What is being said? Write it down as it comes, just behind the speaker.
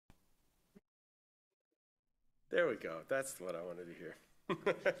There we go. That's what I wanted to hear.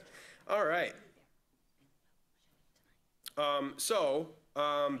 All right.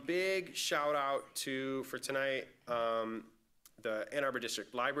 Big shout out for tonight, the Ann Arbor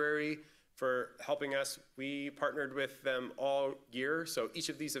District Library for helping us. We partnered with them all year, so each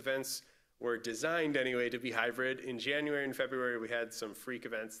of these events were designed anyway to be hybrid. In January and February, we had some freak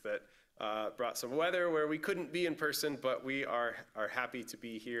events that brought some weather where we couldn't be in person, but we are happy to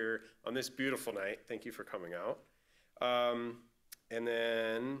be here on this beautiful night. Thank you for coming out. And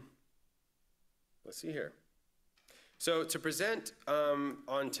then, let's see here. So to present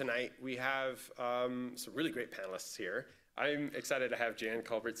on tonight, we have some really great panelists here. I'm excited to have Jan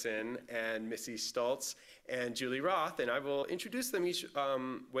Culbertson and Missy Stultz and Julie Roth, and I will introduce them each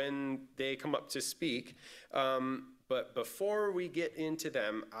when they come up to speak. But before we get into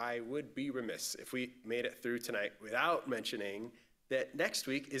them, I would be remiss if we made it through tonight without mentioning that next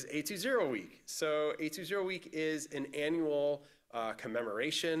week is A2Zero week. So A2Zero week is an annual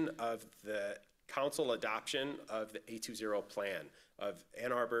commemoration of the council adoption of the A2Zero plan, of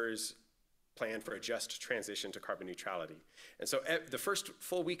Ann Arbor's plan for a just transition to carbon neutrality. And so the first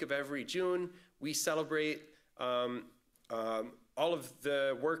full week of every June, we celebrate all of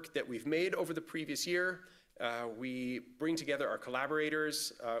the work that we've made over the previous year. We bring together our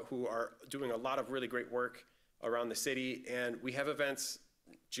collaborators who are doing a lot of really great work around the city, and we have events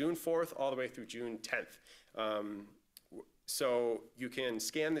June 4th all the way through June 10th. So you can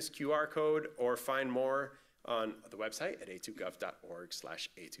scan this QR code or find more on the website at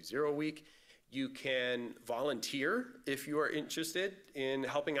a2gov.org/A2Zero week. You can volunteer if you are interested in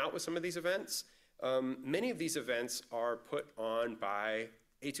helping out with some of these events. Many of these events are put on by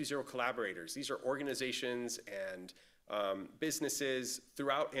A2Zero collaborators. These are organizations and businesses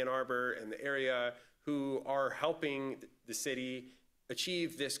throughout Ann Arbor and the area who are helping the city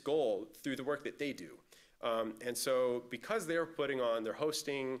achieve this goal through the work that they do. And so because they're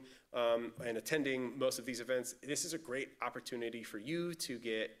hosting and attending most of these events, this is a great opportunity for you to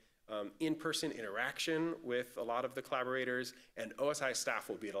get in-person interaction with a lot of the collaborators, and OSI staff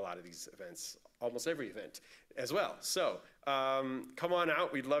will be at a lot of these events, almost every event as well. So come on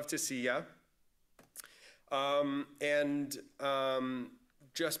out, we'd love to see you.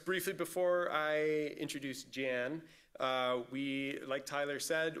 Just briefly before I introduce Jan, we, like Tyler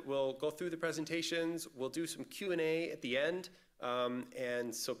said, we'll go through the presentations. We'll do some Q&A at the end.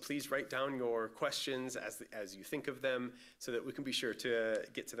 And so please write down your questions as you think of them so that we can be sure to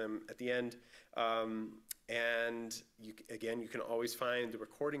get to them at the end. And again, you can always find the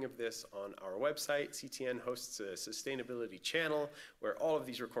recording of this on our website. CTN hosts a sustainability channel where all of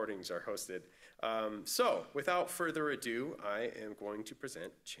these recordings are hosted. So without further ado, I am going to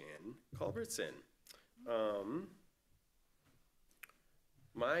present Jan Culbertson.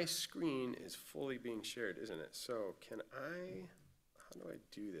 My screen is fully being shared, isn't it? So how do I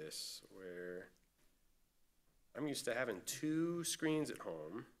do this where I'm used to having two screens at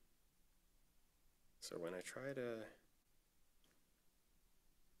home. So when I try to,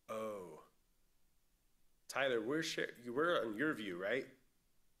 Tyler, you were on your view, right?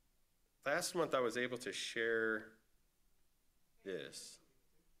 Last month I was able to share this.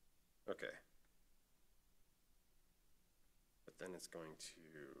 Okay. But then it's going to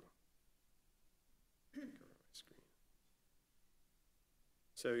go to my screen.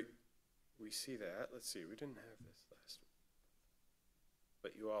 So we see that. Let's see, we didn't have this last week.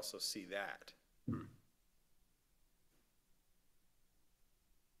 But you also see that.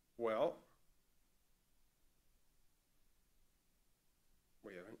 Well,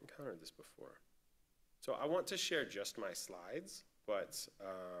 we haven't encountered this before. So I want to share just my slides, but,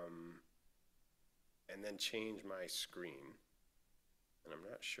 and then change my screen. And I'm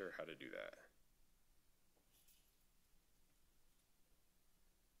not sure how to do that.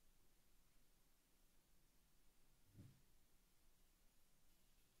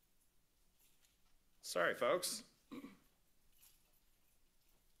 Sorry, folks.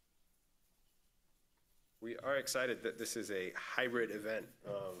 We are excited that this is a hybrid event.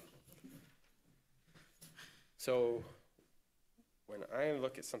 So when I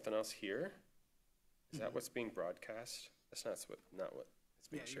look at something else here, is that what's being broadcast? That's not what it's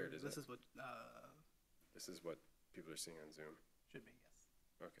being shared, is it? This is what This is what people are seeing on Zoom. should be,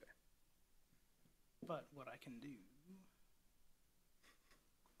 yes. Okay. But what I can do,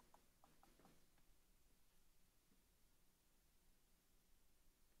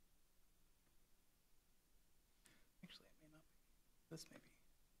 actually it may not be. This may be.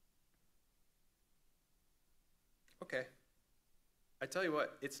 Okay. I tell you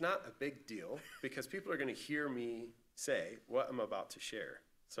what, it's not a big deal because people are going to hear me say what I'm about to share.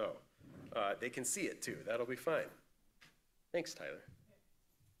 So they can see it too. That'll be fine. Thanks, Tyler.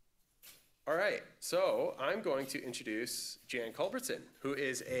 All right, so I'm going to introduce Jan Culbertson, who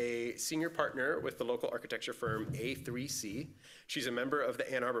is a senior partner with the local architecture firm A3C. She's a member of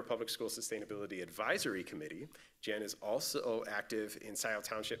the Ann Arbor Public School Sustainability Advisory Committee. Jan is also active in Scioto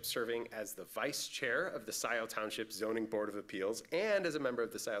Township, serving as the vice chair of the Scioto Township Zoning Board of Appeals and as a member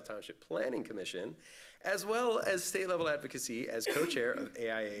of the Scioto Township Planning Commission, as well as state-level advocacy as co-chair of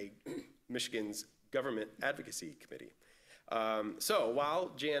AIA Michigan's Government Advocacy Committee. So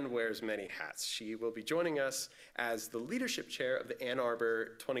while Jan wears many hats, she will be joining us as the leadership chair of the Ann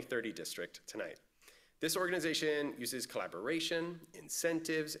Arbor 2030 District tonight. This organization uses collaboration,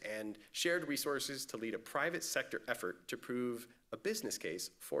 incentives, and shared resources to lead a private sector effort to prove a business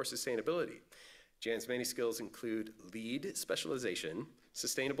case for sustainability. Jan's many skills include lead specialization,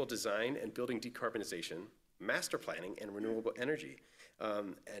 sustainable design and building decarbonization, master planning, and renewable energy.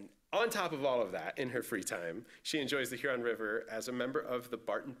 And on top of all of that, in her free time, she enjoys the Huron River as a member of the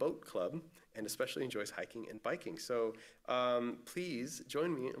Barton Boat Club and especially enjoys hiking and biking. So please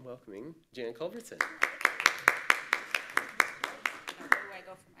join me in welcoming Jan Culbertson. Where do I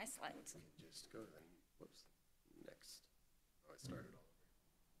go for my slides? Just go then. Whoops. Next. Oh, I started all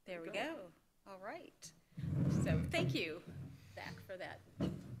over. There we go. All right. So thank you, Zach, for that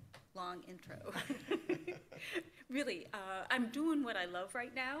long intro. Really, I'm doing what I love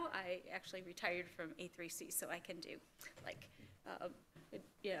right now. I actually retired from A3C, so I can do like,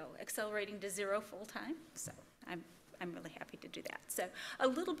 accelerating to zero full time. So I'm really happy to do that. So a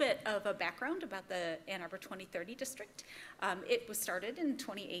little bit of a background about the Ann Arbor 2030 District. It was started in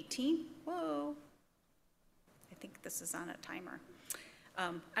 2018. Whoa, I think this is on a timer.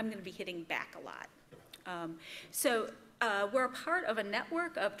 I'm going to be hitting back a lot. We're a part of a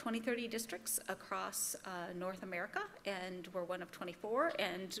network of 2030 districts across North America, and we're one of 24,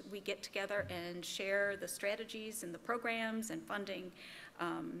 and we get together and share the strategies and the programs and funding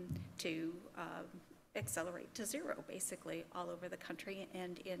to accelerate to zero, basically, all over the country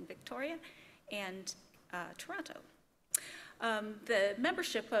and in Victoria and Toronto. The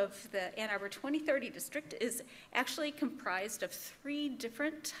membership of the Ann Arbor 2030 District is actually comprised of 3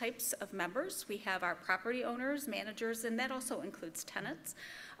 different types of members. We have our property owners, managers, and that also includes tenants.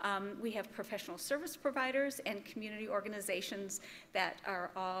 We have professional service providers and community organizations that are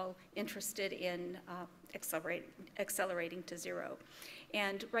all interested in accelerating to zero.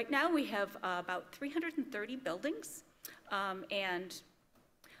 And right now we have about 330 buildings and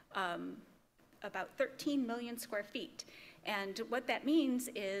about 13 million square feet. And what that means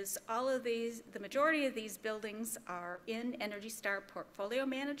is the majority of these buildings are in Energy Star Portfolio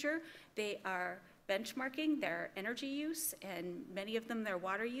Manager. They are benchmarking their energy use and many of them their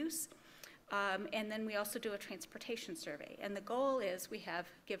water use. And then we also do a transportation survey. And the goal is we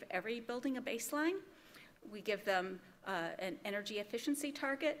give every building a baseline. We give them an energy efficiency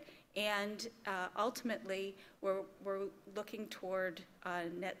target. And ultimately, we're looking toward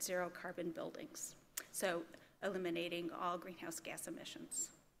net zero carbon buildings. So eliminating all greenhouse gas emissions.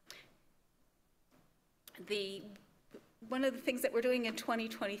 One of the things that we're doing in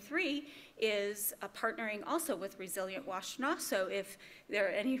 2023 is partnering also with Resilient Washtenaw. So if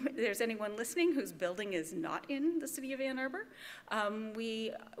there's anyone listening whose building is not in the city of Ann Arbor,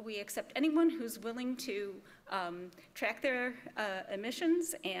 we accept anyone who's willing to track their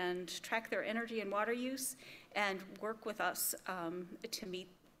emissions and track their energy and water use and work with us to meet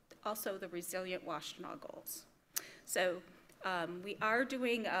also the Resilient Washtenaw goals. So we are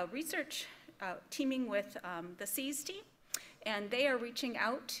doing research teaming with the SEAS team, and they are reaching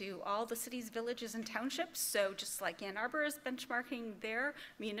out to all the cities, villages, and townships. So just like Ann Arbor is benchmarking their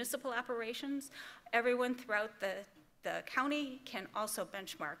municipal operations, everyone throughout the county can also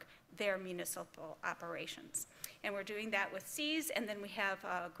benchmark their municipal operations. And we're doing that with SEAS, and then we have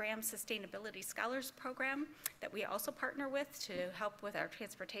a Graham Sustainability Scholars Program that we also partner with to help with our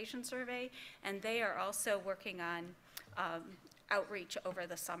transportation survey, and they are also working on outreach over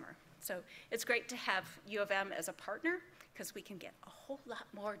the summer. So it's great to have U of M as a partner because we can get a whole lot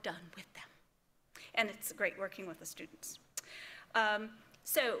more done with them. And it's great working with the students.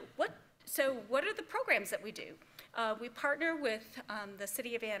 So what are the programs that we do? We partner with the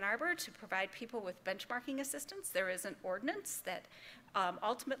City of Ann Arbor to provide people with benchmarking assistance. There is an ordinance that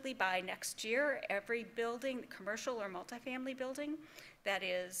ultimately by next year, every building, commercial or multifamily building that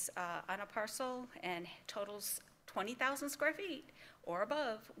is on a parcel and totals 20,000 square feet or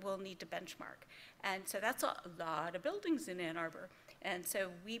above will need to benchmark. And so that's a lot of buildings in Ann Arbor. And so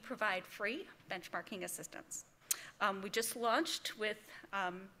we provide free benchmarking assistance. We just launched with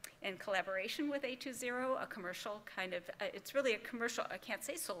in collaboration with A2Zero, a commercial kind of, it's really a commercial, I can't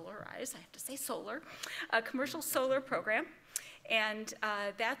say solarized, I have to say solar, a commercial solar program. And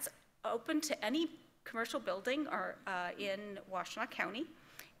that's open to any commercial building or in Washtenaw County.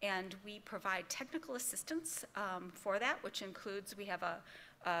 And we provide technical assistance for that, which includes, we have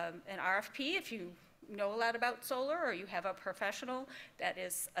an RFP if you know a lot about solar or you have a professional that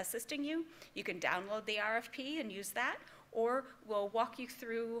is assisting you. You can download the RFP and use that, or we'll walk you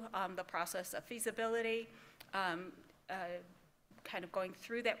through the process of feasibility, kind of going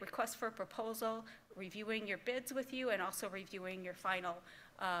through that request for a proposal, reviewing your bids with you, and also reviewing your final,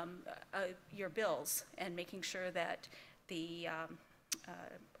 your bills, and making sure that the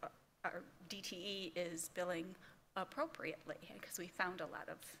our DTE is billing appropriately, because we found a lot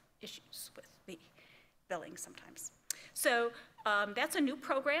of issues with the billing sometimes. So that's a new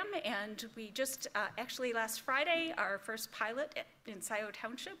program, and we just, actually last Friday, our first pilot in Scioto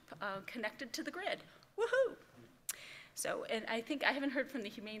Township connected to the grid. Woohoo! So, and I think, I haven't heard from the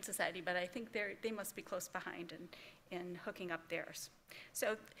Humane Society, but I think they must be close behind in hooking up theirs.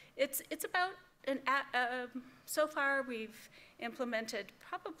 So it's about, so far we've implemented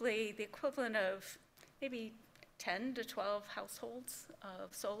probably the equivalent of maybe 10 to 12 households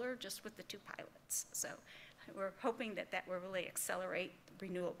of solar just with the 2 pilots. So we're hoping that that will really accelerate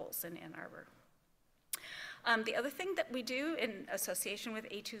renewables in Ann Arbor. The other thing that we do in association with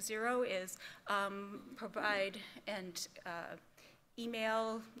A2Zero is provide and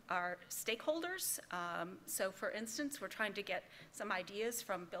email our stakeholders. So for instance, we're trying to get some ideas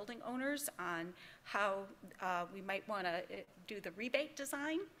from building owners on how we might want to do the rebate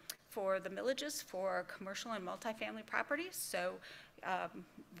design for the millages for commercial and multifamily properties. So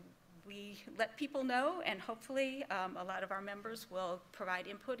we let people know, and hopefully a lot of our members will provide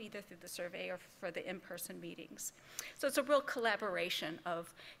input either through the survey or for the in-person meetings. So it's a real collaboration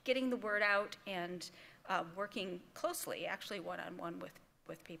of getting the word out and working closely, actually one-on-one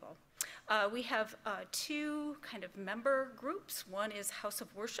with people. We have 2 kind of member groups. One is House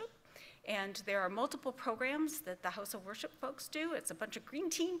of Worship, and there are multiple programs that the House of Worship folks do. It's a bunch of green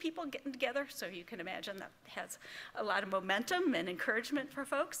team people getting together, so you can imagine that has a lot of momentum and encouragement for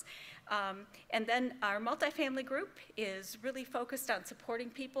folks. And then our multifamily group is really focused on supporting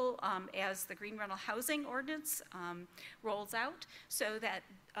people as the Green Rental Housing Ordinance rolls out, so that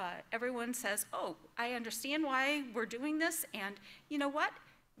everyone says, oh, I understand why we're doing this, and you know what?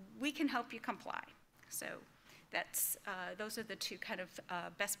 We can help you comply. So that's, those are the 2 kind of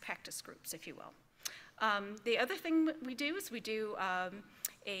best practice groups, if you will. The other thing we do is we do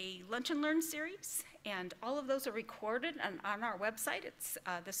a lunch and learn series, and all of those are recorded on our website. It's,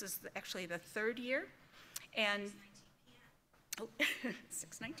 this is actually the 3rd year. And, oh,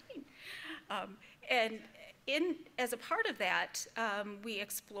 6:19. And as a part of that, we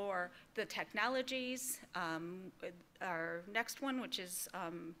explore the technologies. Our next one, which is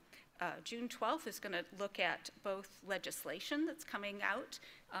June 12th, is going to look at both legislation that's coming out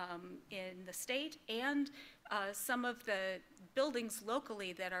in the state and some of the buildings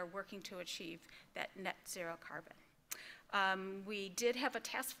locally that are working to achieve that net zero carbon. We did have a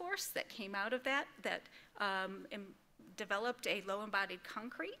task force that came out of that developed a low embodied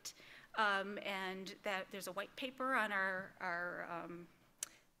concrete, and that there's a white paper on our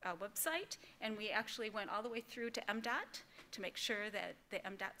website, and we actually went all the way through to MDOT to make sure that the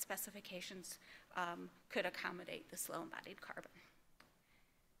MDOT specifications could accommodate this low embodied carbon.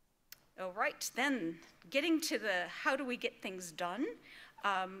 All right, then getting to the how do we get things done,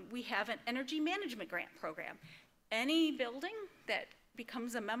 we have an energy management grant program. Any building that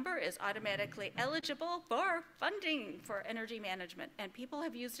becomes a member is automatically eligible for funding for energy management, and people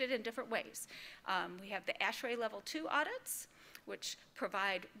have used it in different ways. We have the ASHRAE Level 2 audits, which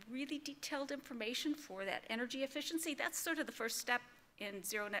provide really detailed information for that energy efficiency. That's sort of the first step in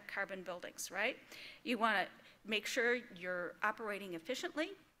zero net carbon buildings, right? You want to make sure you're operating efficiently,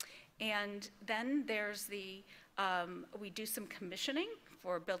 and then there's the, we do some commissioning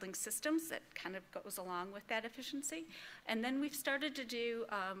for building systems that kind of goes along with that efficiency. And then we've started to do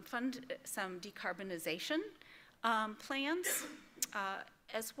fund some decarbonization plans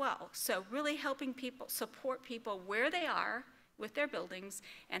as well. So really helping people, support people where they are with their buildings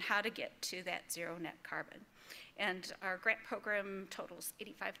and how to get to that zero net carbon. And our grant program totals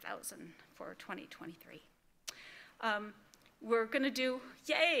 $85,000 for 2023. We're going to do,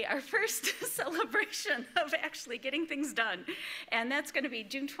 yay, our first celebration of actually getting things done. And that's going to be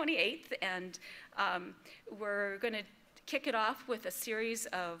June 28th. And we're going to kick it off with a series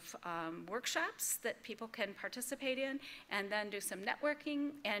of workshops that people can participate in, and then do some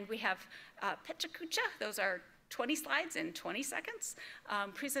networking. And we have Pecha Kucha, those are 20 slides in 20 seconds,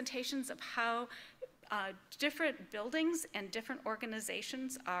 presentations of how different buildings and different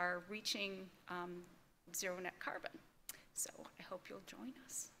organizations are reaching zero net carbon. So I hope you'll join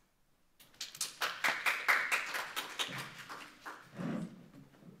us.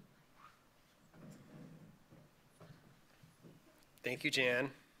 Thank you,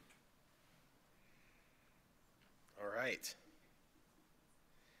 Jan. All right.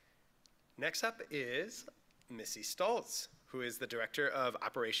 Next up is Missy Stoltz, who is the Director of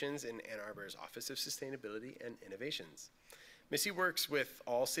Operations in Ann Arbor's Office of Sustainability and Innovations. Missy works with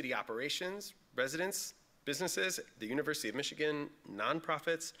all city operations, residents, businesses, the University of Michigan,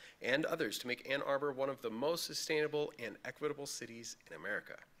 nonprofits, and others to make Ann Arbor one of the most sustainable and equitable cities in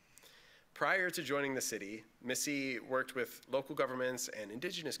America. Prior to joining the city, Missy worked with local governments and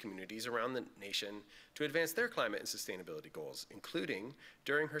indigenous communities around the nation to advance their climate and sustainability goals, including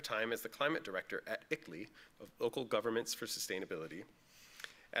during her time as the climate director at ICLEI, of Local Governments for Sustainability,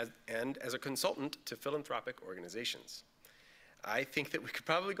 and as a consultant to philanthropic organizations. I think that we could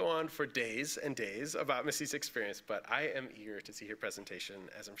probably go on for days and days about Missy's experience, but I am eager to see her presentation,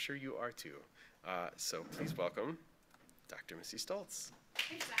 as I'm sure you are too. So please welcome Dr. Missy Stoltz.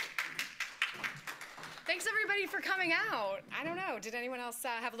 Thanks, Zach. Thanks everybody for coming out. I don't know, did anyone else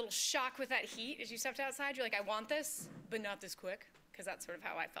have a little shock with that heat as you stepped outside? You're like, I want this, but not this quick, because that's sort of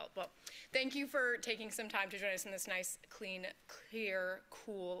how I felt. Well, thank you for taking some time to join us in this nice, clean, clear,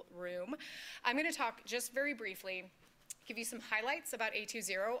 cool room. I'm gonna talk just very briefly, give you some highlights about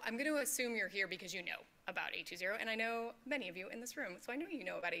A2Zero. I'm gonna assume you're here because you know about A2Zero, and I know many of you in this room, so I know you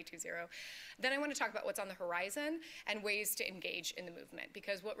know about A2Zero. Then I want to talk about what's on the horizon and ways to engage in the movement,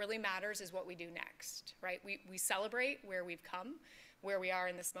 because what really matters is what we do next, right? We celebrate where we've come, where we are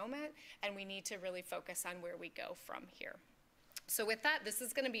in this moment, and we need to really focus on where we go from here. So with that, this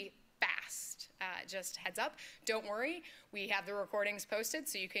is going to be fast. Just heads up, don't worry, we have the recordings posted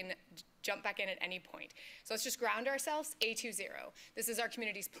so you can jump back in at any point. So let's just ground ourselves. A2Zero. This is our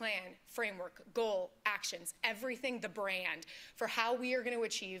community's plan, framework, goal, actions, everything, the brand for how we are going to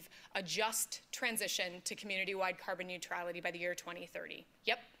achieve a just transition to community-wide carbon neutrality by the year 2030.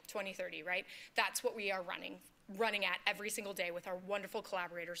 Yep, 2030, right? That's what we are running at every single day with our wonderful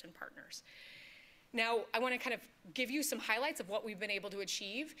collaborators and partners. Now, I want to kind of give you some highlights of what we've been able to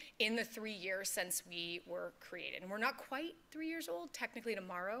achieve in the 3 years since we were created. And we're not quite 3 years old. Technically,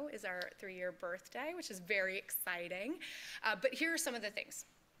 tomorrow is our 3-year birthday, which is very exciting. But here are some of the things.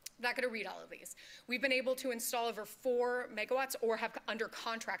 I'm not going to read all of these. We've been able to install over 4 megawatts or have under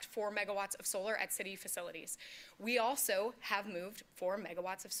contract 4 megawatts of solar at city facilities. We also have moved 4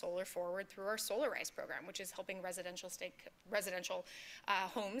 megawatts of solar forward through our Solarize program, which is helping residential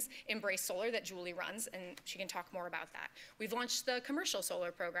homes embrace solar that Julie runs, and she can talk more about that. We've launched the commercial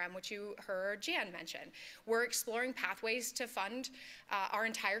solar program, which you heard Jan mention. We're exploring pathways to fund our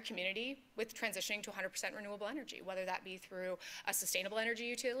entire community with transitioning to 100% renewable energy, whether that be through a sustainable energy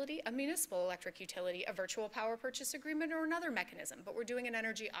utility, a municipal electric utility, a virtual power purchase agreement, or another mechanism. But we're doing an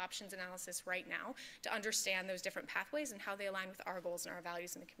energy options analysis right now to understand those different pathways and how they align with our goals and our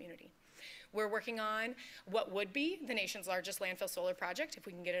values in the community. We're working on what would be the nation's largest landfill solar project, if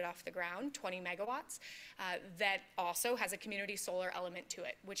we can get it off the ground, 20 megawatts, that also has a community solar element to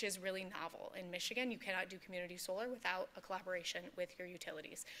it, which is really novel. In Michigan, you cannot do community solar without a collaboration with your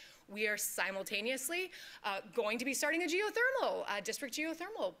utilities. We are simultaneously going to be starting a district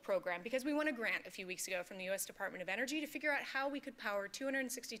geothermal program, because we won a grant a few weeks ago from the U.S. Department of Energy to figure out how we could power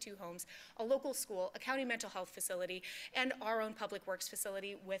 262 homes, a local school, a county mental health facility, and our own public works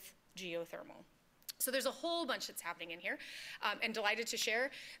facility with geothermal. So there's a whole bunch that's happening in here, and delighted to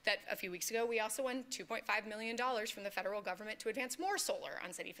share that a few weeks ago we also won $2.5 million from the federal government to advance more solar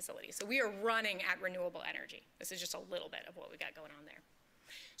on city facilities. So we are running at renewable energy. This is just a little bit of what we got going on there.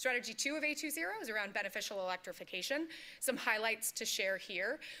 Strategy 2 of A2Zero is around beneficial electrification. Some highlights to share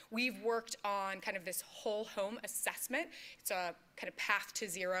here. We've worked on kind of this whole home assessment. It's a kind of path to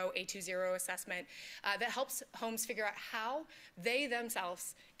zero, A2Zero assessment that helps homes figure out how they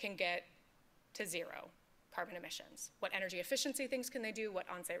themselves can get to zero carbon emissions. What energy efficiency things can they do? What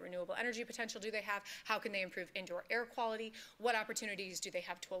on-site renewable energy potential do they have? How can they improve indoor air quality? What opportunities do they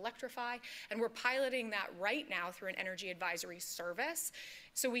have to electrify? And we're piloting that right now through an energy advisory service,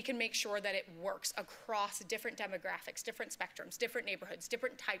 so we can make sure that it works across different demographics, different spectrums, different neighborhoods,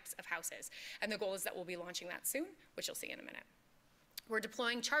 different types of houses. And the goal is that we'll be launching that soon, which you'll see in a minute. We're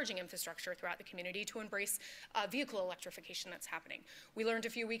deploying charging infrastructure throughout the community to embrace vehicle electrification that's happening. We learned a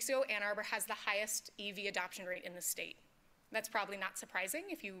few weeks ago Ann Arbor has the highest EV adoption rate in the state. That's probably not surprising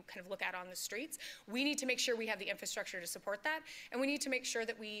if you kind of look out on the streets. We need to make sure we have the infrastructure to support that, and we need to make sure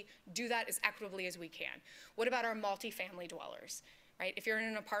that we do that as equitably as we can. What about our multifamily dwellers, right? If you're in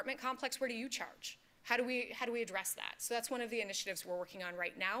an apartment complex, where do you charge? How do we address that? So that's one of the initiatives we're working on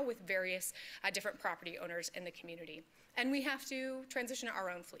right now with various different property owners in the community. And we have to transition our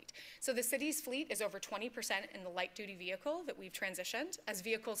own fleet. So the city's fleet is over 20% in the light duty vehicle that we've transitioned. As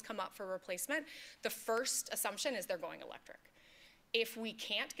vehicles come up for replacement, the first assumption is they're going electric. If we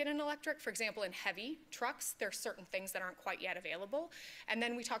can't get an electric, for example, in heavy trucks, there's certain things that aren't quite yet available. And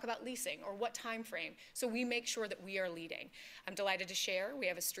then we talk about leasing or what time frame. So we make sure that we are leading. I'm delighted to share we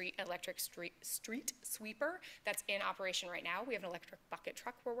have a electric street sweeper that's in operation right now. We have an electric bucket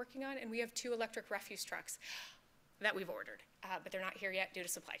truck we're working on, and we have 2 electric refuse trucks that we've ordered, but they're not here yet due to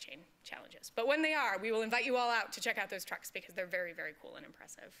supply chain challenges. But when they are, we will invite you all out to check out those trucks because they're very, very cool and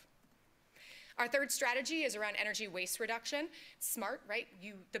impressive. Our third strategy is around energy waste reduction. It's smart, right?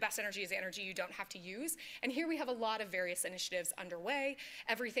 The best energy is energy you don't have to use. And here we have a lot of various initiatives underway.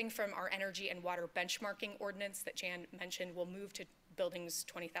 Everything from our energy and water benchmarking ordinance that Jan mentioned will move to buildings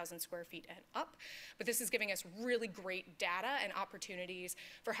 20,000 square feet and up. But this is giving us really great data and opportunities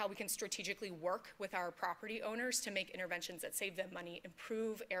for how we can strategically work with our property owners to make interventions that save them money,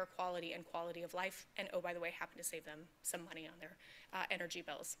 improve air quality and quality of life, and oh, by the way, happen to save them some money on their energy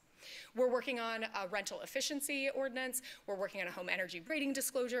bills. We're working on a rental efficiency ordinance. We're working on a home energy rating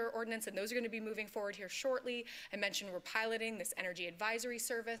disclosure ordinance, and those are going to be moving forward here shortly. I mentioned we're piloting this energy advisory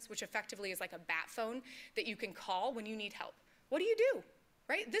service, which effectively is like a bat phone that you can call when you need help. What do you do,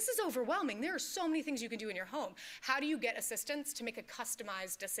 right? This is overwhelming. There are so many things you can do in your home. How do you get assistance to make a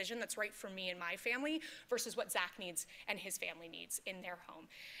customized decision that's right for me and my family versus what Zach needs and his family needs in their home?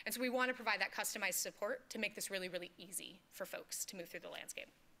 And so we want to provide that customized support to make this really, really easy for folks to move through the landscape.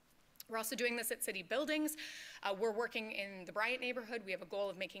 We're also doing this at city buildings. We're working in the Bryant neighborhood. We have a goal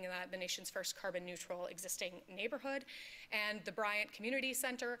of making that the nation's first carbon neutral existing neighborhood. And the Bryant Community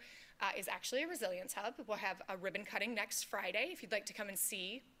Center is actually a resilience hub. We'll have a ribbon cutting next Friday if you'd like to come and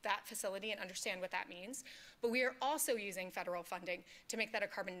see that facility and understand what that means. But we are also using federal funding to make that a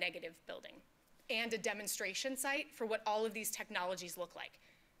carbon negative building and a demonstration site for what all of these technologies look like,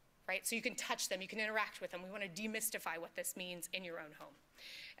 right? So you can touch them, you can interact with them. We want to demystify what this means in your own home.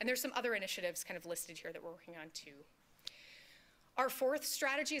 And there's some other initiatives kind of listed here that we're working on too. Our fourth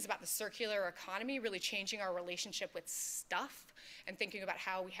strategy is about the circular economy, really changing our relationship with stuff and thinking about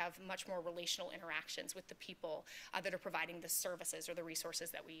how we have much more relational interactions with the people that are providing the services or the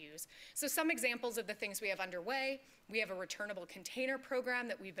resources that we use. So some examples of the things we have underway: we have a returnable container program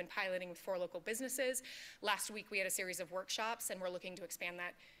that we've been piloting with 4 local businesses. Last week we had a series of workshops, and we're looking to expand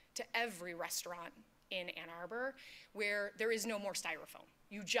that to every restaurant in Ann Arbor where there is no more styrofoam.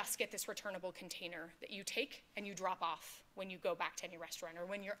 You just get this returnable container that you take and you drop off when you go back to any restaurant, or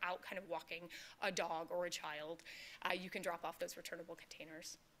when you're out kind of walking a dog or a child, you can drop off those returnable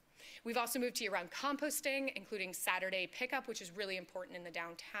containers. We've also moved to year-round composting, including Saturday pickup, which is really important in the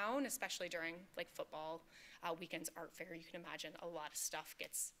downtown, especially during like football weekends, art fair. You can imagine a lot of stuff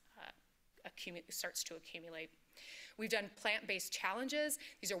gets starts to accumulate. We've done plant-based challenges.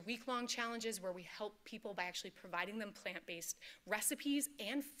 These are week-long challenges where we help people by actually providing them plant-based recipes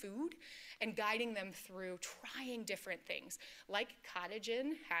and food and guiding them through trying different things. Like Cottage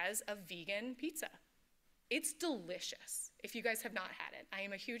Inn has a vegan pizza. It's delicious. If you guys have not had it, I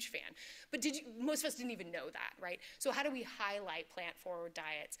am a huge fan. But most of us didn't even know that, right? So how do we highlight plant-forward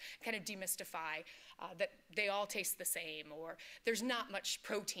diets, kind of demystify that they all taste the same, or there's not much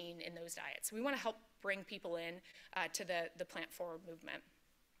protein in those diets? We want to help bring people in to the plant-forward movement.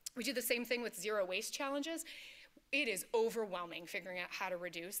 We do the same thing with zero waste challenges. It is overwhelming figuring out how to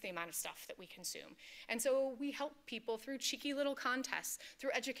reduce the amount of stuff that we consume. And so we help people through cheeky little contests,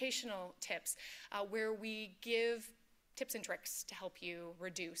 through educational tips, where we give tips and tricks to help you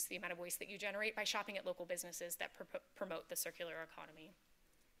reduce the amount of waste that you generate by shopping at local businesses that promote the circular economy.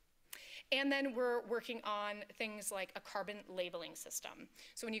 And then we're working on things like a carbon labeling system.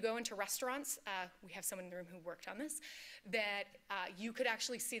 So when you go into restaurants, we have someone in the room who worked on this, that you could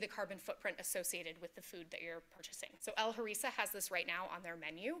actually see the carbon footprint associated with the food that you're purchasing. So El Harissa has this right now on their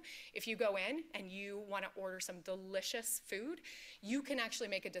menu. If you go in and you want to order some delicious food, you can actually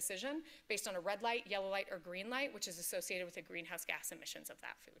make a decision based on a red light, yellow light, or green light, which is associated with the greenhouse gas emissions of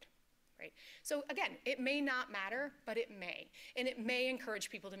that food. Right? So again, it may not matter, but it may. And it may encourage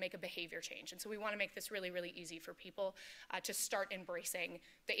people to make a behavior change. And so we want to make this really, really easy for people to start embracing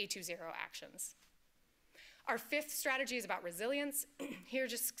the A2Zero actions. Our fifth strategy is about resilience. Here are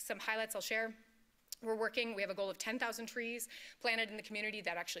just some highlights I'll share. We have a goal of 10,000 trees planted in the community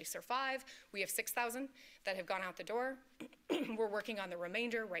that actually survive. We have 6,000 that have gone out the door. We're working on the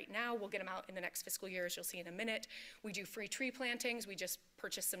remainder right now. We'll get them out in the next fiscal year, as you'll see in a minute. We do free tree plantings. We just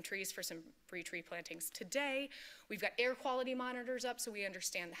purchased some trees for some free tree plantings today. We've got air quality monitors up so we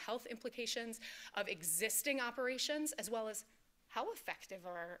understand the health implications of existing operations, as well as how effective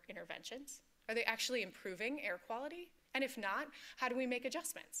are our interventions? Are they actually improving air quality? And if not, how do we make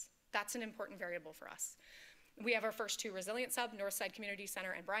adjustments? That's an important variable for us. We have our first 2 resilient sub, Northside Community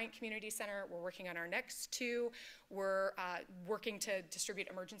Center and Bryant Community Center. We're working on our next 2. We're working to distribute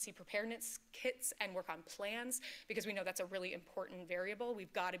emergency preparedness kits and work on plans because we know that's a really important variable.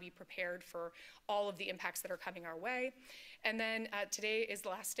 We've got to be prepared for all of the impacts that are coming our way. And then today is the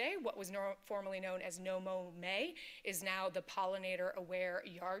last day. What was formerly known as No Mow May is now the Pollinator Aware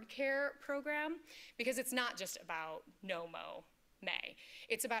Yard Care Program, because it's not just about no mow May.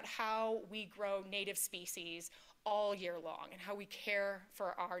 It's about how we grow native species all year long and how we care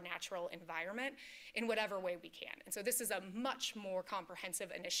for our natural environment in whatever way we can. And so this is a much more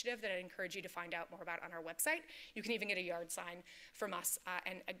comprehensive initiative that I'd encourage you to find out more about on our website. You can even get a yard sign from us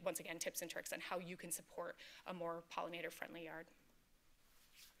and once again, tips and tricks on how you can support a more pollinator-friendly yard.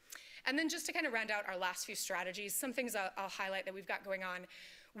 And then just to kind of round out our last few strategies, some things I'll highlight that we've got going on.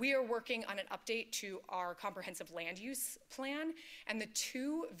 We are working on an update to our comprehensive land use plan, and the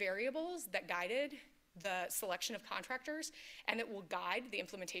 2 variables that guided the selection of contractors and that will guide the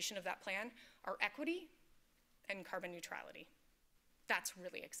implementation of that plan are equity and carbon neutrality. That's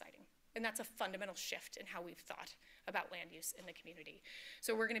really exciting. And that's a fundamental shift in how we've thought about land use in the community.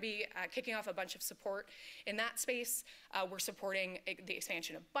 So we're going to be kicking off a bunch of support in that space. We're supporting the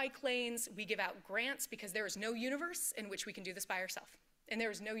expansion of bike lanes. We give out grants because there is no universe in which we can do this by ourselves. And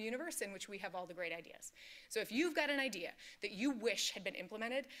there is no universe in which we have all the great ideas. So if you've got an idea that you wish had been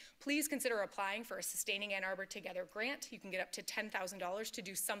implemented, please consider applying for a Sustaining Ann Arbor Together grant. You can get up to $10,000 to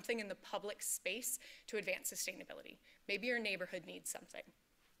do something in the public space to advance sustainability. Maybe your neighborhood needs something.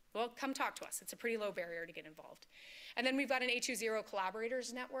 Well, come talk to us. It's a pretty low barrier to get involved. And then we've got an A2Zero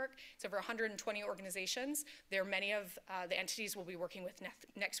collaborators network. It's over 120 organizations. There are many of the entities we'll be working with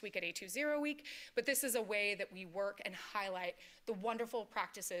next week at A2Zero week, but this is a way that we work and highlight the wonderful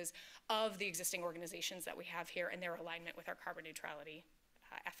practices of the existing organizations that we have here and their alignment with our carbon neutrality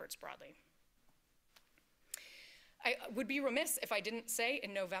efforts broadly. I would be remiss if I didn't say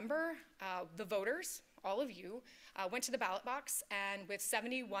in November, the voters, all of you, went to the ballot box, and with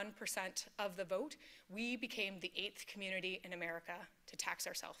 71% of the vote, we became the 8th community in America to tax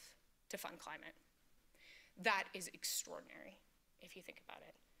ourselves to fund climate. That is extraordinary, if you think about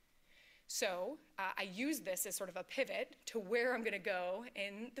it. So I use this as sort of a pivot to where I'm going to go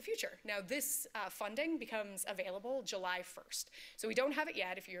in the future. Now this funding becomes available July 1st. So we don't have it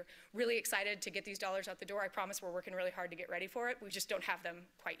yet. If you're really excited to get these dollars out the door, I promise we're working really hard to get ready for it. We just don't have them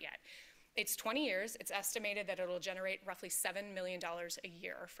quite yet. It's 20 years. It's estimated that it'll generate roughly $7 million a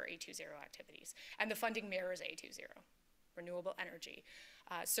year for A2Zero activities. And the funding mirrors A2Zero, renewable energy,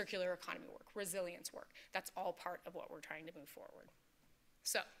 circular economy work, resilience work. That's all part of what we're trying to move forward.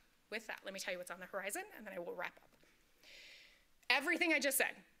 So with that, let me tell you what's on the horizon, and then I will wrap up. Everything I just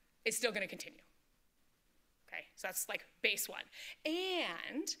said is still going to continue. Okay, so that's like base 1.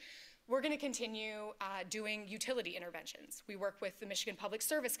 And we're going to continue doing utility interventions. We work with the Michigan Public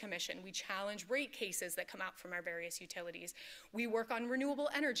Service Commission. We challenge rate cases that come out from our various utilities. We work on renewable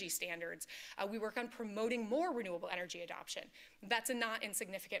energy standards. We work on promoting more renewable energy adoption. That's a not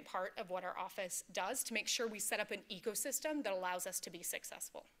insignificant part of what our office does to make sure we set up an ecosystem that allows us to be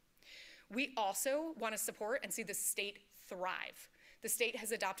successful. We also want to support and see the state thrive. The state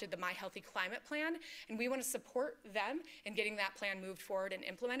has adopted the My Healthy Climate Plan, and we want to support them in getting that plan moved forward and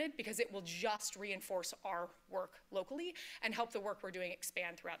implemented because it will just reinforce our work locally and help the work we're doing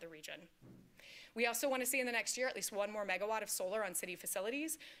expand throughout the region. We also want to see in the next year at least 1 more megawatt of solar on city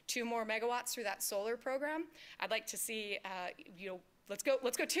facilities, 2 more megawatts through that solar program. I'd like to see, let's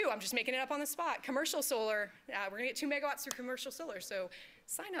go 2. I'm just making it up on the spot. Commercial solar, we're going to get 2 megawatts through commercial solar, so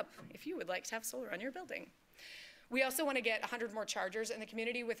sign up if you would like to have solar on your building. We also want to get 100 more chargers in the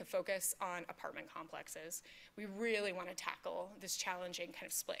community with a focus on apartment complexes. We really want to tackle this challenging kind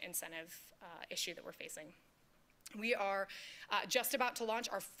of split incentive issue that we're facing. We are just about to launch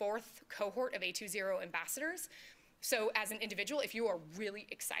our 4th cohort of A2Zero ambassadors. So as an individual, if you are really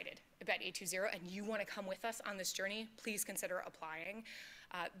excited about A2Zero and you want to come with us on this journey, please consider applying.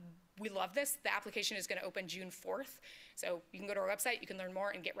 We love this. The application is going to open June 4th. So you can go to our website, you can learn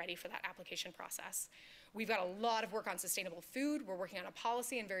more and get ready for that application process. We've got a lot of work on sustainable food. We're working on a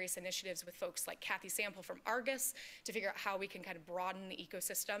policy and various initiatives with folks like Kathy Sample from Argus to figure out how we can kind of broaden the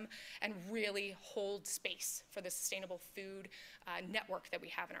ecosystem and really hold space for the sustainable food network that we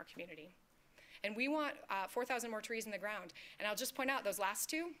have in our community. And we want 4,000 more trees in the ground. And I'll just point out those last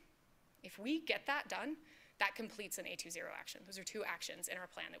two, if we get that done, that completes an A2Zero action. Those are 2 actions in our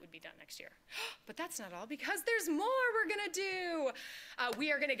plan that would be done next year. But that's not all, because there's more we're gonna do.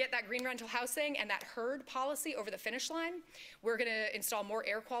 We are gonna get that green rental housing and that herd policy over the finish line. We're gonna install more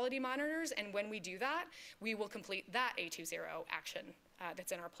air quality monitors, and when we do that, we will complete that A2Zero action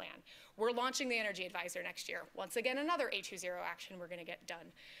that's in our plan. We're launching the Energy Advisor next year. Once again, another A2Zero action we're gonna get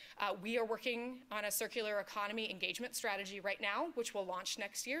done. We are working on a circular economy engagement strategy right now, which will launch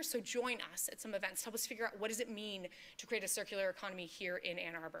next year. So join us at some events. Help us figure out what does it mean to create a circular economy here in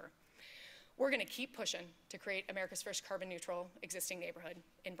Ann Arbor. We're gonna keep pushing to create America's first carbon neutral existing neighborhood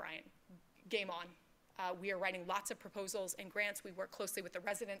in Bryant. Game on. We are writing lots of proposals and grants. We work closely with the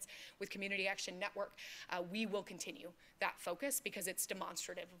residents, with Community Action Network. We will continue that focus because it's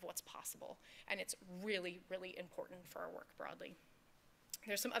demonstrative of what's possible. And it's really, really important for our work broadly.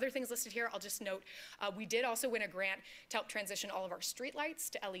 There's some other things listed here. I'll just note, we did also win a grant to help transition all of our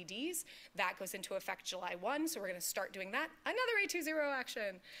streetlights to LEDs. That goes into effect July 1, so we're gonna start doing that. Another A2Zero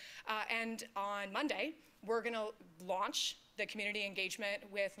action. And on Monday, we're gonna launch the community engagement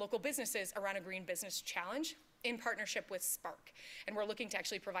with local businesses around a Green Business Challenge in partnership with Spark. And we're looking to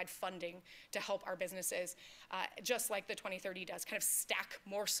actually provide funding to help our businesses, just like the 2030 does, kind of stack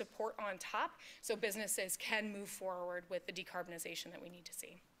more support on top so businesses can move forward with the decarbonization that we need to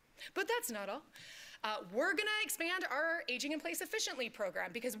see. But that's not all. We're gonna expand our Aging in Place Efficiently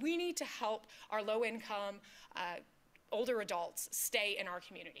program because we need to help our low-income older adults stay in our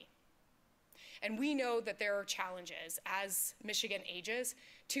community. And we know that there are challenges as Michigan ages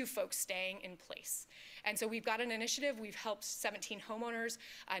to folks staying in place. And so we've got an initiative. We've helped 17 homeowners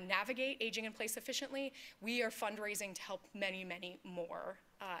navigate aging in place efficiently. We are fundraising to help many, many more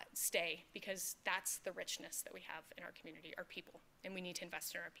stay because that's the richness that we have in our community, our people, and we need to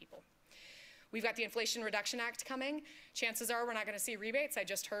invest in our people. We've got the Inflation Reduction Act coming. Chances are we're not gonna see rebates, I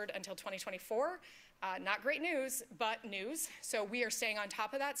just heard, until 2024. Not great news, but news. So we are staying on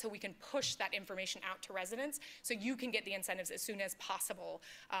top of that so we can push that information out to residents so you can get the incentives as soon as possible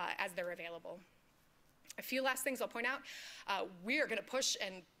as they're available. A few last things I'll point out. We are gonna push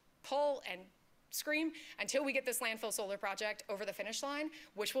and pull and scream until we get this landfill solar project over the finish line,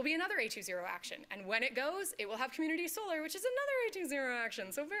 which will be another A2Zero action. And when it goes, it will have community solar, which is another A2Zero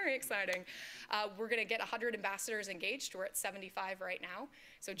action, so very exciting. We're gonna get 100 ambassadors engaged. We're at 75 right now,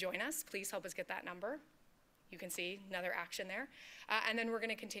 so join us. Please help us get that number. You can see another action there. And then we're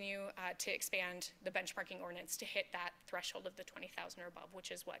gonna continue to expand the benchmarking ordinance to hit that threshold of the 20,000 or above, which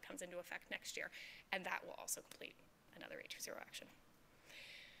is what comes into effect next year. And that will also complete another A2Zero action.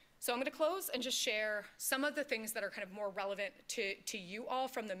 So I'm gonna close and just share some of the things that are kind of more relevant to you all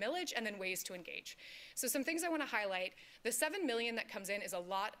from the millage and then ways to engage. So some things I wanna highlight, the $7 million that comes in is a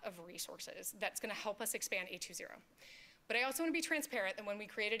lot of resources that's gonna help us expand A2Zero. But I also wanna be transparent that when we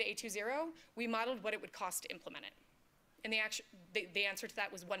created A2Zero, we modeled what it would cost to implement it. And the answer to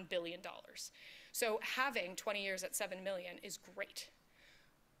that was $1 billion. So having 20 years at $7 million is great.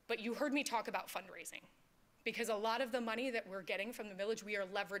 But you heard me talk about fundraising, because a lot of the money that we're getting from the village, we are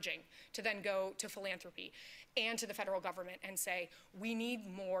leveraging to then go to philanthropy and to the federal government and say, we need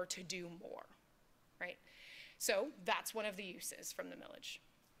more to do more, right? So that's one of the uses from the millage.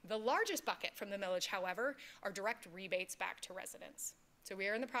 The largest bucket from the millage, however, are direct rebates back to residents. So we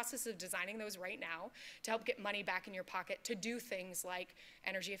are in the process of designing those right now to help get money back in your pocket to do things like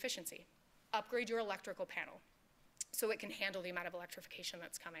energy efficiency, upgrade your electrical panel, so it can handle the amount of electrification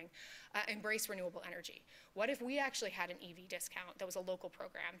that's coming. Embrace renewable energy. What if we actually had an EV discount that was a local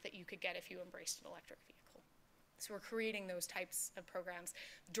program that you could get if you embraced an electric vehicle? So we're creating those types of programs.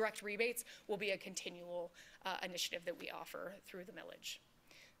 Direct rebates will be a continual initiative that we offer through the millage.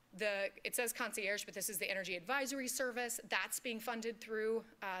 It says concierge, but this is the energy advisory service. That's being funded through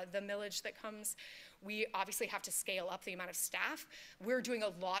the millage that comes. We obviously have to scale up the amount of staff. We're doing a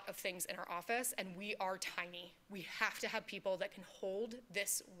lot of things in our office and we are tiny. We have to have people that can hold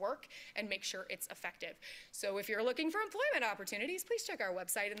this work and make sure it's effective. So if you're looking for employment opportunities, please check our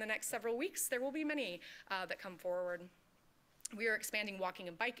website in the next several weeks. There will be many that come forward. We are expanding walking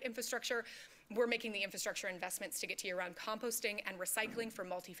and bike infrastructure. We're making the infrastructure investments to get to year-round composting and recycling for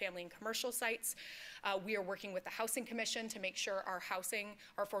multifamily and commercial sites. We are working with the Housing Commission to make sure our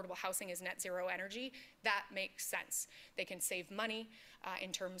affordable housing is net zero energy. That makes sense. They can save money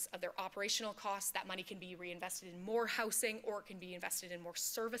in terms of their operational costs. That money can be reinvested in more housing, or it can be invested in more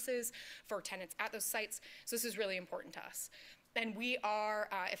services for tenants at those sites. So this is really important to us. And we are,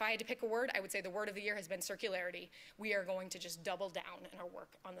 if I had to pick a word, I would say the word of the year has been circularity. We are going to just double down in our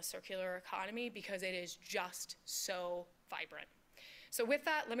work on the circular economy because it is just so vibrant. So with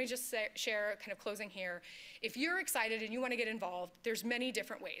that, let me just share, kind of closing here. If you're excited and you want to get involved, there's many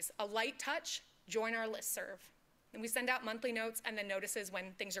different ways. A light touch, join our listserv. And we send out monthly notes and then notices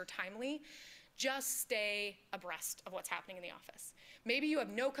when things are timely. Just stay abreast of what's happening in the office. Maybe you have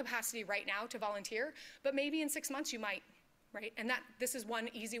no capacity right now to volunteer, but maybe in 6 months you might. Right? And this is one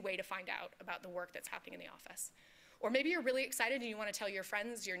easy way to find out about the work that's happening in the office. Or maybe you're really excited and you want to tell your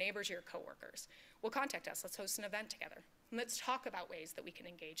friends, your neighbors, your coworkers. Well, contact us. Let's host an event together. And let's talk about ways that we can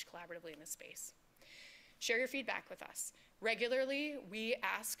engage collaboratively in this space. Share your feedback with us. Regularly, we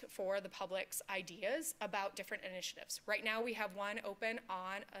ask for the public's ideas about different initiatives. Right now, we have one open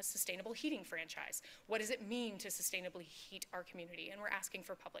on a sustainable heating franchise. What does it mean to sustainably heat our community? And we're asking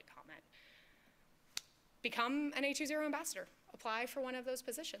for public comment. Become an A2Zero ambassador. Apply for one of those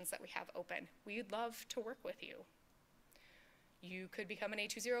positions that we have open. We'd love to work with you. You could become an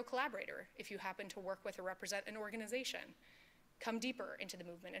A2Zero collaborator if you happen to work with or represent an organization. Come deeper into the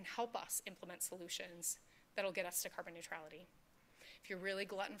movement and help us implement solutions that'll get us to carbon neutrality. If you're really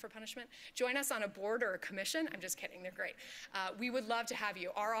glutton for punishment, join us on a board or a commission. I'm just kidding, they're great. We would love to have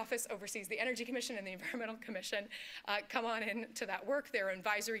you. Our office oversees the Energy Commission and the Environmental Commission. Come on into that work. There are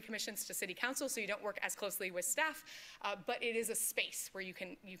advisory commissions to City Council, so you don't work as closely with staff, but it is a space where you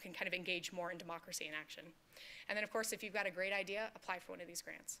can kind of engage more in democracy in action. And then, of course, if you've got a great idea, apply for one of these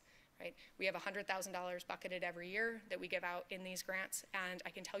grants. Right? We have $100,000 bucketed every year that we give out in these grants, and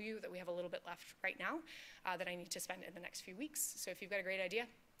I can tell you that we have a little bit left right now that I need to spend in the next few weeks. So if you've got a great idea,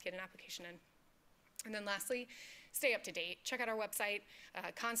 get an application in. And then lastly, stay up to date. Check out our website,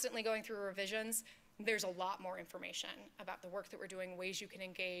 constantly going through revisions. There's a lot more information about the work that we're doing, ways you can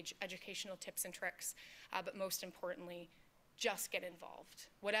engage, educational tips and tricks, but most importantly, just get involved,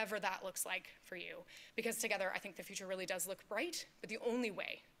 whatever that looks like for you. Because together, I think the future really does look bright, but the only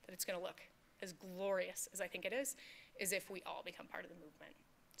way that it's going to look as glorious as I think it is if we all become part of the movement.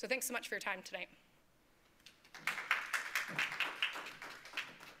 So thanks so much for your time tonight.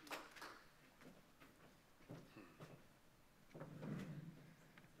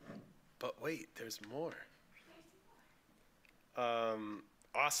 But wait, there's more.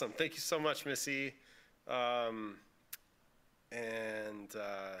 Awesome. Thank you so much, Missy.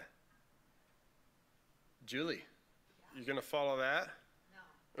 Julie, you going to follow that?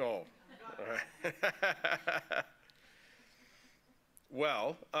 No. Oh, all right.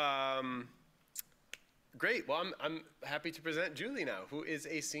 Well, great. Well, I'm happy to present Julie now, who is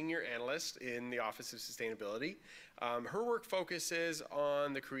a senior analyst in the Office of Sustainability. Her work focuses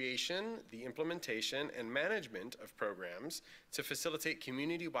on the creation, the implementation, and management of programs to facilitate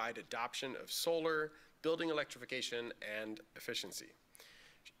community-wide adoption of solar, building electrification, and efficiency.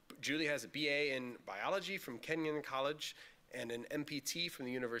 Julie has a BA in biology from Kenyon College and an MPT from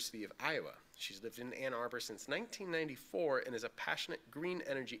the University of Iowa. She's lived in Ann Arbor since 1994 and is a passionate green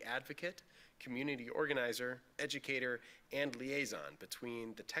energy advocate, community organizer, educator, and liaison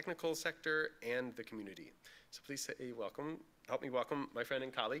between the technical sector and the community. So please say welcome, help me welcome my friend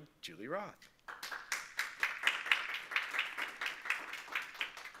and colleague, Julie Roth.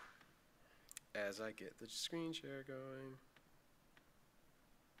 As I get the screen share going.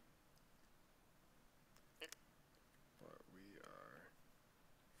 We are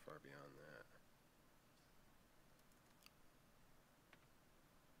far beyond that.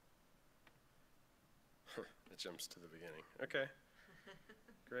 It jumps to the beginning. Okay,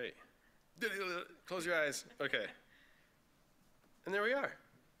 great. Close your eyes. Okay. And there we are.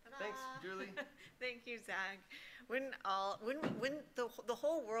 Ta-da. Thanks, Julie. Thank you, Zach. When the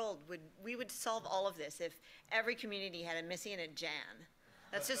whole world we would solve all of this if every community had a Missy and a Jan.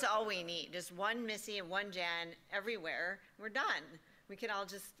 That's just all we need. Just one Missy and one Jan everywhere. We're done. We can all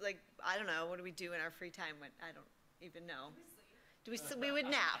just, like, I don't know, what do we do in our free time? I don't even know. We would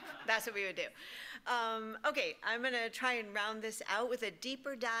nap. That's what we would do. Okay, I'm going to try and round this out with a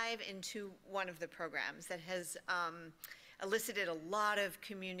deeper dive into one of the programs that has elicited a lot of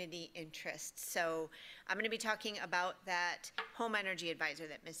community interest. So I'm going to be talking about that home energy advisor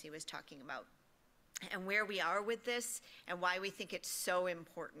that Missy was talking about and where we are with this and why we think it's so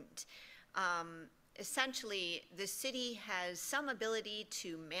important. essentially, the city has some ability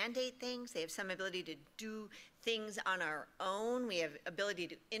to mandate things. They have some ability to do things on our own. We have ability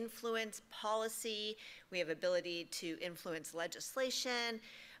to influence policy. We have ability to influence legislation,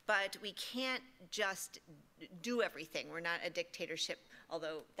 but we can't just do everything. We're not a dictatorship,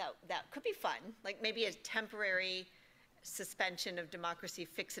 although that could be fun, like maybe a temporary suspension of democracy,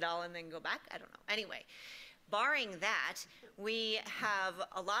 fix it all and then go back. I don't know. Anyway, barring that, we have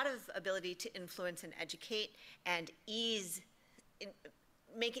a lot of ability to influence and educate and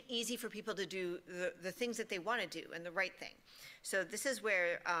make it easy for people to do the things that they want to do and the right thing. So this is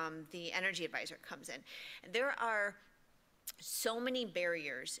where the energy advisor comes in. There are so many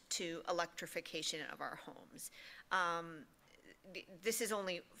barriers to electrification of our homes. This is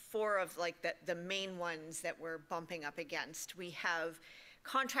only 4 of like the main ones that we're bumping up against. We have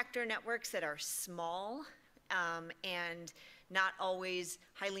contractor networks that are small and not always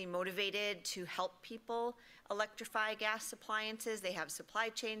highly motivated to help people electrify gas appliances. They have supply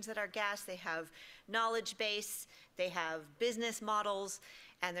chains that are gas, they have knowledge base, they have business models,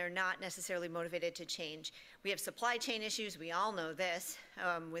 and they're not necessarily motivated to change. We have supply chain issues, we all know this,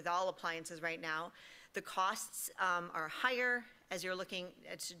 with all appliances right now. The costs are higher as you're looking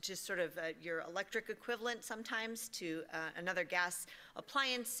at just sort of your electric equivalent sometimes to another gas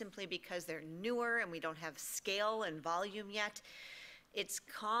appliance, simply because they're newer and we don't have scale and volume yet. It's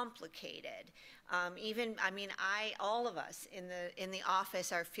complicated. All of us in the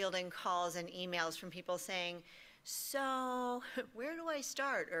office are fielding calls and emails from people saying, so where do I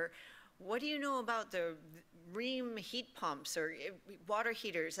start? Or what do you know about the ream heat pumps or water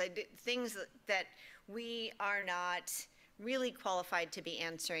heaters? Things that we are not really qualified to be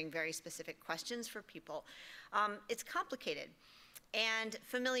answering very specific questions for people. It's complicated. And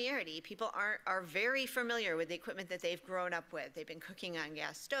familiarity. People are very familiar with the equipment that they've grown up with. They've been cooking on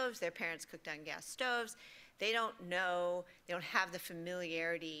gas stoves. Their parents cooked on gas stoves. They don't know, they don't have the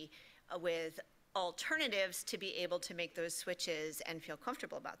familiarity with alternatives to be able to make those switches and feel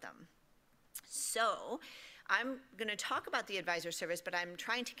comfortable about them. So I'm going to talk about the advisor service, but I'm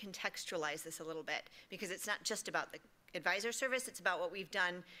trying to contextualize this a little bit because it's not just about the advisor service, it's about what we've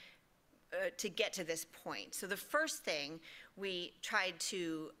done to get to this point. So the first thing we tried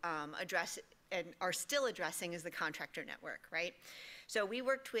to address and are still addressing is the contractor network, right? So we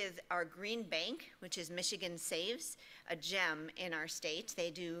worked with our Green Bank, which is Michigan Saves, a gem in our state.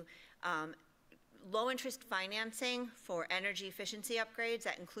 They do low interest financing for energy efficiency upgrades.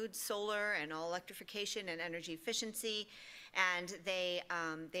 That includes solar and all electrification and energy efficiency. And they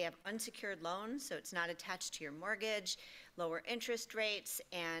have unsecured loans, so it's not attached to your mortgage, lower interest rates,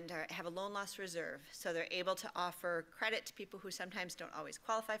 and have a loan loss reserve. So they're able to offer credit to people who sometimes don't always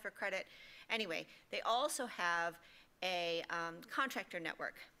qualify for credit. Anyway, they also have a contractor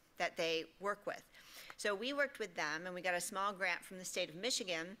network that they work with. So we worked with them, and we got a small grant from the state of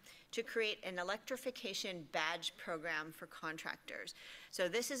Michigan to create an electrification badge program for contractors. So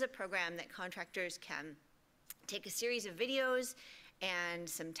this is a program that contractors can take a series of videos and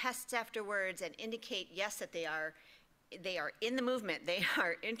some tests afterwards and indicate, yes, that they are in the movement. They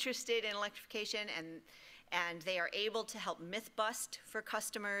are interested in electrification, and they are able to help myth bust for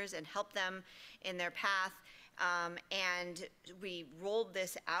customers and help them in their path. And we rolled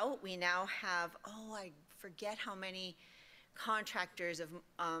this out. We now have, I forget how many contractors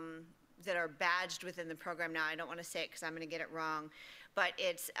that are badged within the program now. I don't want to say it because I'm going to get it wrong. But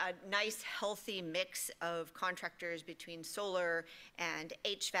it's a nice, healthy mix of contractors between solar and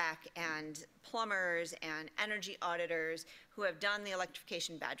HVAC and plumbers and energy auditors who have done the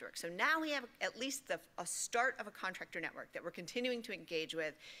electrification badge work. So now we have at least a start of a contractor network that we're continuing to engage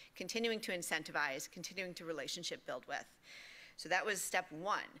with, continuing to incentivize, continuing to relationship build with. So that was step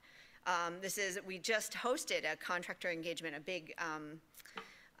 1. We just hosted a contractor engagement, a big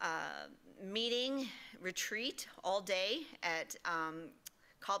meeting, retreat all day at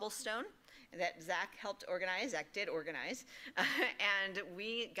Cobblestone that Zach helped organize, Zach did organize, and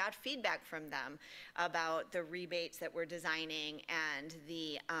we got feedback from them about the rebates that we're designing and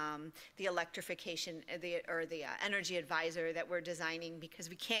the electrification, the energy advisor that we're designing, because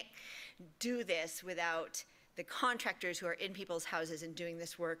we can't do this without the contractors who are in people's houses and doing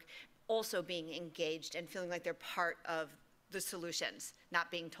this work also being engaged and feeling like they're part of the solutions, not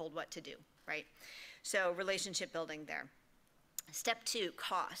being told what to do, right? So relationship building there. Step 2,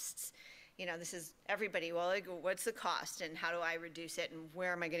 costs. This is everybody, well, like, what's the cost and how do I reduce it and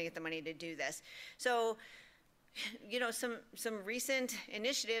where am I gonna get the money to do this? So, some recent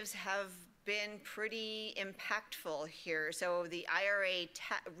initiatives have been pretty impactful here. So the IRA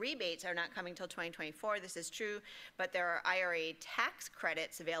rebates are not coming till 2024, this is true, but there are IRA tax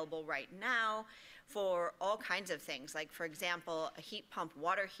credits available right now for all kinds of things. Like, for example, a heat pump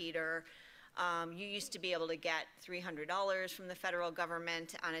water heater, you used to be able to get $300 from the federal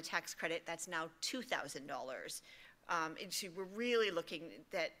government on a tax credit. That's now $2,000. We're really looking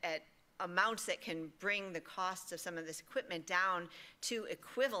at amounts that can bring the costs of some of this equipment down to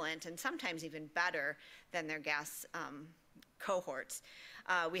equivalent and sometimes even better than their gas cohorts.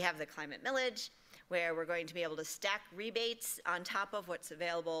 We have the climate millage, where we're going to be able to stack rebates on top of what's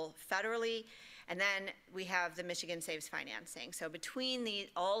available federally. And then we have the Michigan Saves financing. So between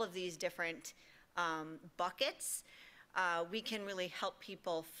all of these different buckets, we can really help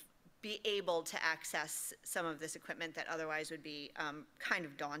people be able to access some of this equipment that otherwise would be kind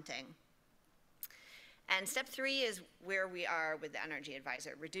of daunting. And step 3 is where we are with the Energy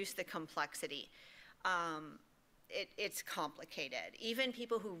Advisor, reduce the complexity. It's complicated. Even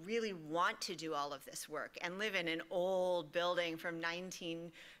people who really want to do all of this work and live in an old building from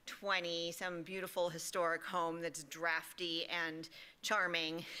 1920, some beautiful historic home that's drafty and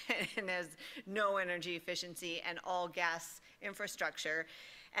charming and has no energy efficiency and all gas infrastructure,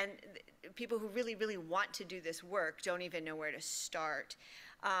 and people who really, really want to do this work don't even know where to start.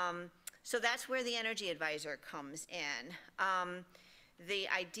 So that's where the Energy Advisor comes in. The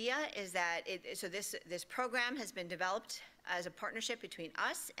idea is that, this program has been developed as a partnership between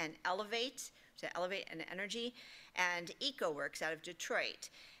us and Elevate, Elevate and Energy, and EcoWorks out of Detroit.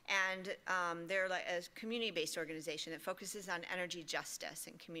 And they're like a community-based organization that focuses on energy justice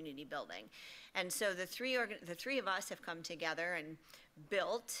and community building. And so the three of us have come together and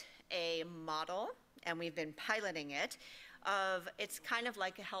built a model, and we've been piloting it, it's kind of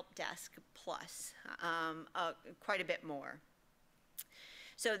like a help desk plus, quite a bit more.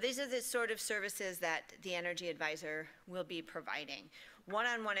 So these are the sort of services that the Energy Advisor will be providing.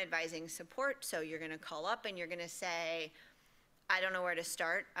 One-on-one advising support, so you're gonna call up and you're gonna say, I don't know where to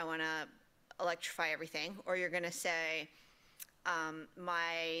start, I wanna electrify everything. Or you're gonna say,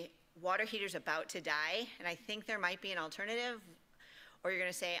 my water heater's about to die and I think there might be an alternative. Or you're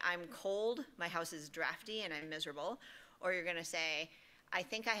gonna say, I'm cold, my house is drafty and I'm miserable. Or you're gonna say, I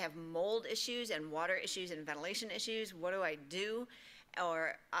think I have mold issues and water issues and ventilation issues, what do I do?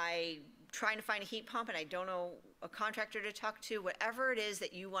 Or I'm trying to find a heat pump and I don't know a contractor to talk to. Whatever it is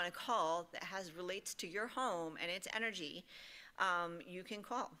that you want to call that relates to your home and its energy, you can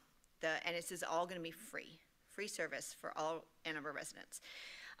call. And this is all going to be free service for all Ann Arbor residents.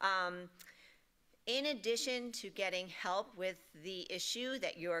 In addition to getting help with the issue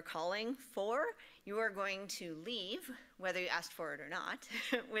that you're calling for, you are going to leave, whether you asked for it or not,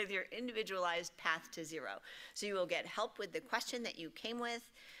 with your individualized path to zero. So you will get help with the question that you came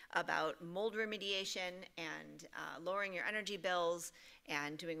with about mold remediation and lowering your energy bills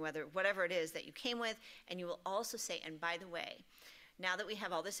and doing whatever it is that you came with. And you will also say, and by the way, now that we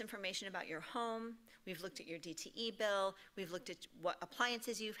have all this information about your home, we've looked at your DTE bill, we've looked at what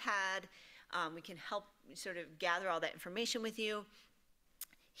appliances you've had, we can help sort of gather all that information with you.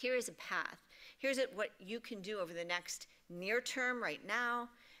 Here is a path. Here's what you can do over the next near term right now,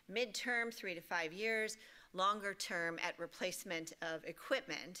 midterm 3 to 5 years, longer term at replacement of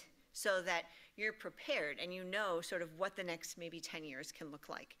equipment, so that you're prepared and you know sort of what the next maybe 10 years can look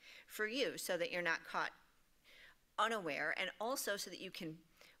like for you, so that you're not caught unaware, and also so that you can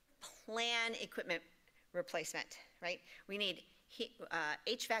plan equipment replacement, right? We need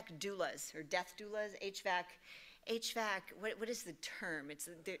HVAC doulas or death doulas, HVAC, what is the term? It's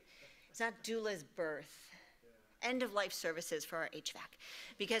not doula's birth. Yeah. End of life services for our HVAC.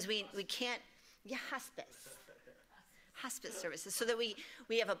 Because we can't, hospice services, so that we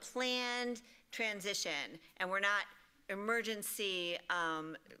have a planned transition and we're not emergency,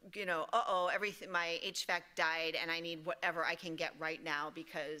 everything, my HVAC died and I need whatever I can get right now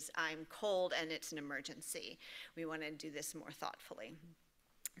because I'm cold and it's an emergency. We want to do this more thoughtfully.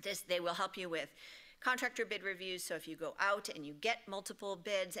 They will help you with contractor bid reviews, so if you go out and you get multiple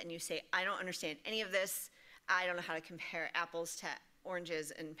bids and you say, I don't understand any of this, I don't know how to compare apples to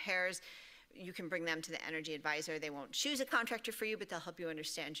oranges and pears, you can bring them to the Energy Advisor. They won't choose a contractor for you, but they'll help you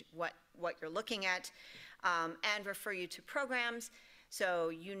understand what you're looking at, and refer you to programs. So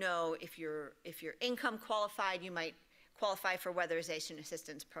you know if you're income qualified, you might qualify for weatherization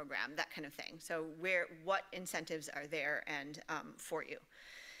assistance program, that kind of thing. So what incentives are there and for you.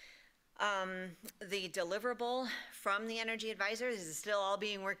 The deliverable from the Energy Advisor, this is still all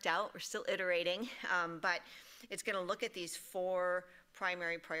being worked out, we're still iterating, but it's going to look at these 4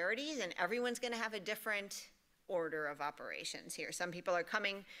 primary priorities, and everyone's going to have a different order of operations here. Some people are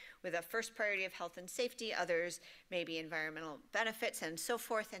coming with a first priority of health and safety, others maybe environmental benefits and so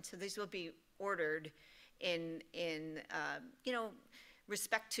forth, and so these will be ordered in you know,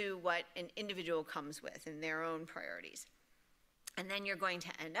 respect to what an individual comes with and their own priorities. And then you're going to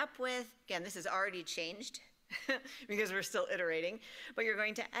end up with, again, this has already changed because we're still iterating, but you're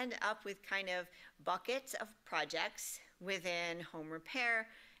going to end up with kind of buckets of projects within home repair,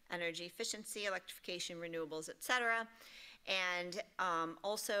 energy efficiency, electrification, renewables, et cetera, and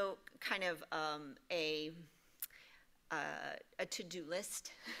also kind of a to-do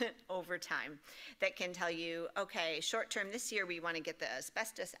list over time that can tell you, okay, short term this year we want to get the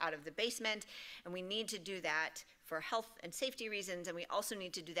asbestos out of the basement, and we need to do that for health and safety reasons, and we also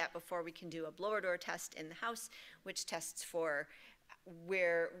need to do that before we can do a blower door test in the house, which tests for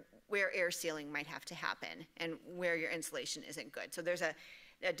where air sealing might have to happen and where your insulation isn't good. So there's a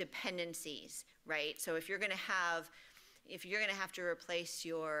dependencies, right? So if you're going to have to replace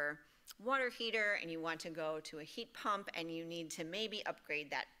your water heater and you want to go to a heat pump and you need to maybe upgrade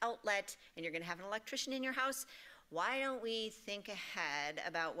that outlet and you're going to have an electrician in your house, why don't we think ahead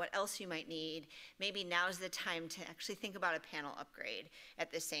about what else you might need? Maybe now's the time to actually think about a panel upgrade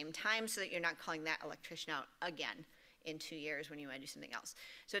at the same time so that you're not calling that electrician out again in 2 years when you want to do something else.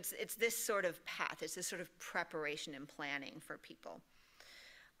 So it's this sort of path, it's this sort of preparation and planning for people.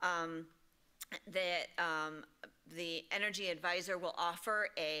 The energy advisor will offer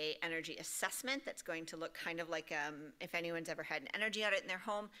a energy assessment that's going to look kind of like if anyone's ever had an energy audit in their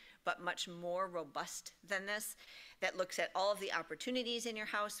home, but much more robust than this, that looks at all of the opportunities in your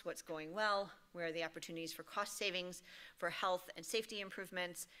house, what's going well, where are the opportunities for cost savings, for health and safety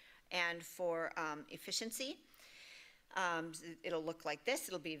improvements, and for efficiency. It'll look like this.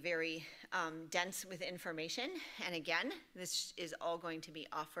 It'll be very dense with information. And again, this is all going to be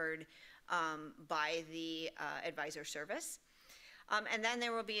offered by the advisor service. And then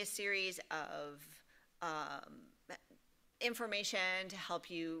there will be a series of information to help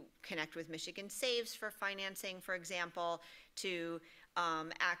you connect with Michigan Saves for financing, for example, to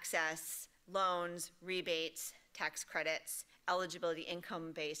access loans, rebates, tax credits, eligibility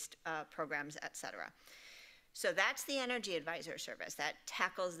income-based programs, et cetera. So that's the energy advisor service that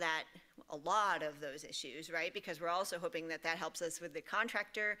tackles a lot of those issues, right? Because we're also hoping that helps us with the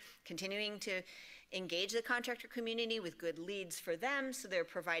contractor, continuing to engage the contractor community with good leads for them, so they're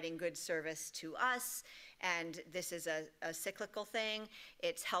providing good service to us. And this is a cyclical thing.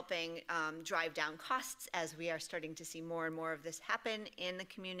 It's helping drive down costs as we are starting to see more and more of this happen in the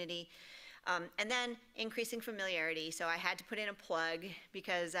community. And then increasing familiarity. So I had to put in a plug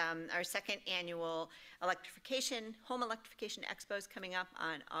because our second annual home electrification expo is coming up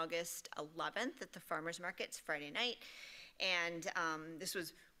on August 11th at the Farmers Markets Friday night. And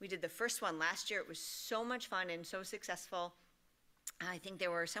we did the first one last year. It was so much fun and so successful. I think there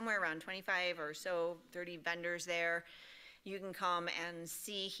were somewhere around 25 or so, 30 vendors there. You can come and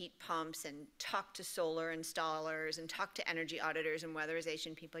see heat pumps and talk to solar installers and talk to energy auditors and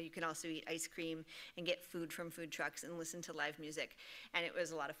weatherization people. You can also eat ice cream and get food from food trucks and listen to live music. And it was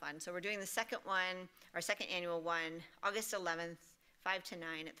a lot of fun. So we're doing the second one, our second annual one, August 11th, 5 to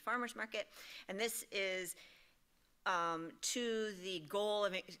 9 at the Farmers Market. And this is to the goal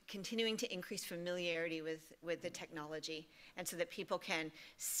of continuing to increase familiarity with the technology, and so that people can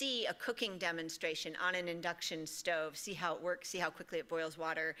see a cooking demonstration on an induction stove, see how it works, see how quickly it boils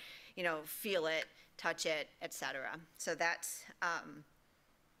water, feel it, touch it, etc. So that's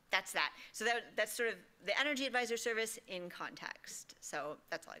that. So that's sort of the energy advisor service in context. So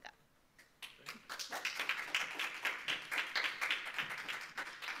that's all I got.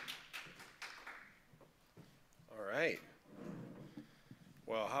 All right.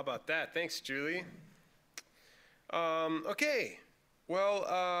 Well, how about that? Thanks, Julie. Okay. Well,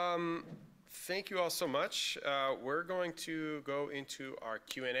 thank you all so much. We're going to go into our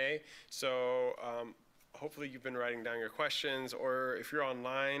Q&A. So hopefully you've been writing down your questions, or if you're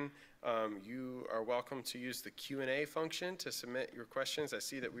online, you are welcome to use the Q&A function to submit your questions. I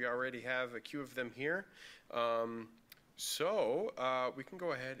see that we already have a queue of them here. So we can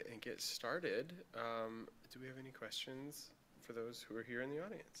go ahead and get started. Do we have any questions for those who are here in the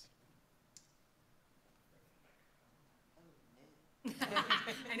audience?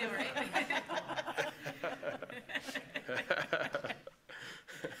 I know, right?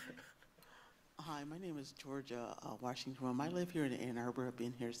 Hi, my name is Georgia Washington. I live here in Ann Arbor. I've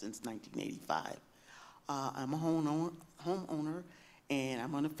been here since 1985. I'm a homeowner, and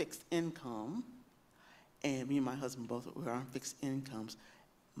I'm on a fixed income. And me and my husband both are on fixed incomes.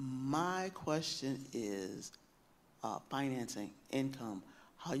 My question is financing, income.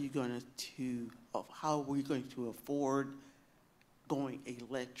 how you going of how we're going to afford going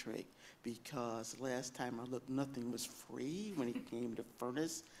electric, because last time I looked, nothing was free when it came to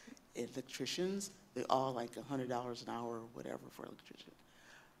furnace. Electricians, they're all like $100 an hour or whatever for electrician.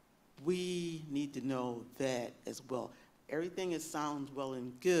 We need to know that as well. Everything sounds well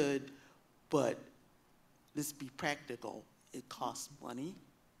and good, but let's be practical. It costs money.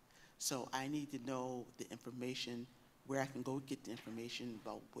 So I need to know the information, where I can go get the information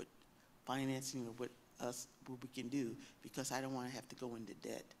about what financing or what we can do, because I don't want to have to go into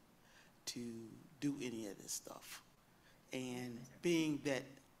debt to do any of this stuff. And being that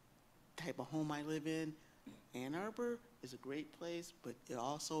type of home I live in, Ann Arbor is a great place, but it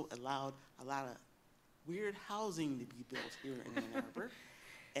also allowed a lot of weird housing to be built here in Ann Arbor,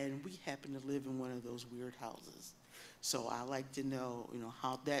 and we happen to live in one of those weird houses. So I like to know,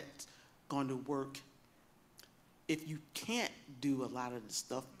 how that's going to work if you can't do a lot of the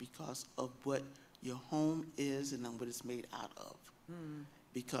stuff because of what your home is and what it's made out of.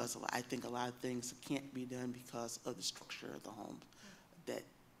 Because I think a lot of things can't be done because of the structure of the home that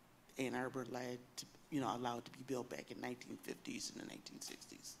Ann Arbor allowed to be built back in 1950s and the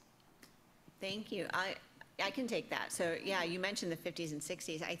 1960s. Thank you. I can take that. So yeah, you mentioned the 50s and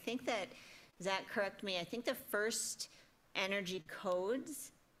 60s. I think that, Zach, correct me, I think the first energy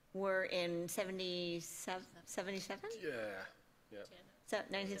codes were in 77? Yeah.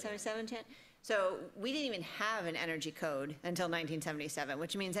 1977, Chan? So we didn't even have an energy code until 1977,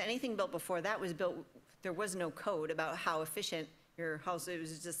 which means anything built before that was built, there was no code about how efficient your house, it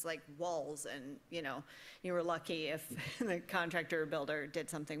was just like walls, and you were lucky if the contractor or builder did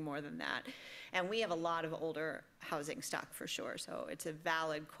something more than that. And we have a lot of older housing stock for sure, so it's a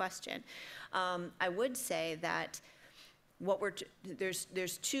valid question. I would say that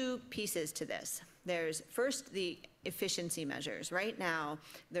there's two pieces to this. There's first the efficiency measures. Right now,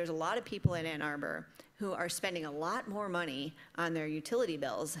 there's a lot of people in Ann Arbor who are spending a lot more money on their utility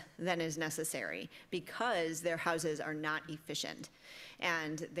bills than is necessary because their houses are not efficient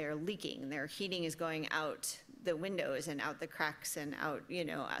and they're leaking. Their heating is going out the windows and out the cracks and out,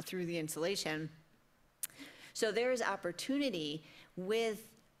 through the insulation. So there's opportunity with,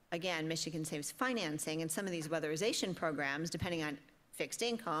 again, Michigan Saves financing and some of these weatherization programs, depending on fixed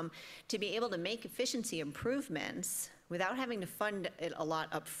income, to be able to make efficiency improvements without having to fund it a lot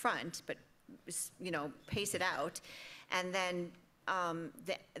up front, but pace it out. And then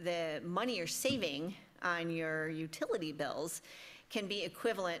the money you're saving on your utility bills can be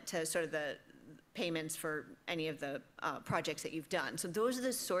equivalent to sort of the payments for any of the projects that you've done. So those are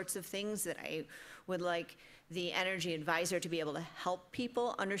the sorts of things that I would like the energy advisor to be able to help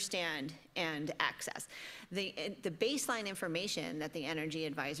people understand and access. The baseline information that the energy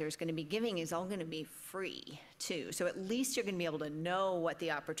advisor is going to be giving is all going to be free too. So at least you're going to be able to know what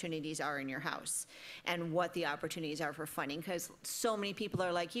the opportunities are in your house and what the opportunities are for funding, because so many people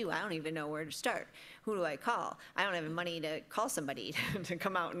are like you, I don't even know where to start. Who do I call? I don't have the money to call somebody to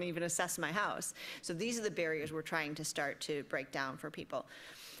come out and even assess my house. So these are the barriers we're trying to start to break down for people.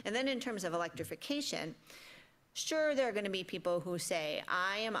 And then in terms of electrification, sure, there are going to be people who say,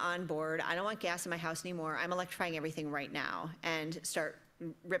 I am on board, I don't want gas in my house anymore, I'm electrifying everything right now, and start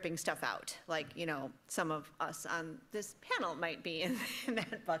ripping stuff out. Like, some of us on this panel might be in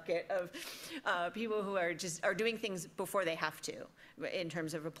that bucket of people who are doing things before they have to, in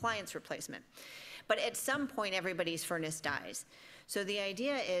terms of appliance replacement. But at some point, everybody's furnace dies. So the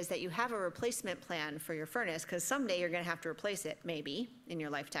idea is that you have a replacement plan for your furnace, because someday you're going to have to replace it, maybe, in your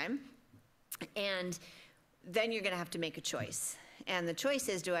lifetime. And then you're going to have to make a choice. And the choice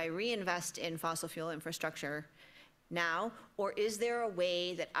is, do I reinvest in fossil fuel infrastructure now, or is there a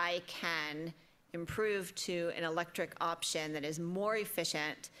way that I can improve to an electric option that is more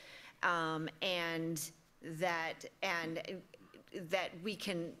efficient, and that we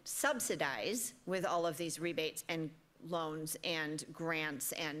can subsidize with all of these rebates and loans and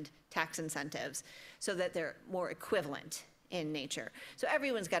grants and tax incentives, so that they're more equivalent in nature. So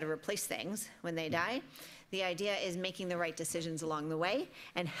everyone's got to replace things when they die. The idea is making the right decisions along the way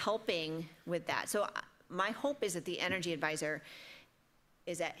and helping with that. So my hope is that the energy advisor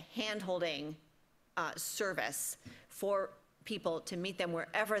is a hand-holding service for people to meet them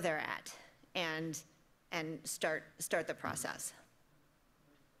wherever they're at and start the process.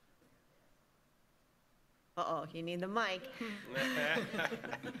 Uh-oh, you need the mic.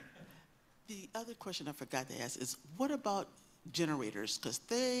 The other question I forgot to ask is, what about generators? Because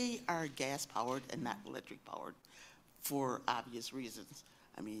they are gas-powered and not electric-powered for obvious reasons.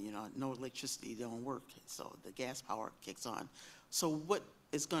 I mean, no electricity don't work, so the gas power kicks on. So what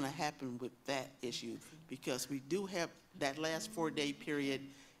is going to happen with that issue? Because we do have that last 4-day period,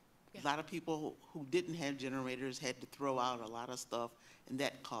 a lot of people who didn't have generators had to throw out a lot of stuff, and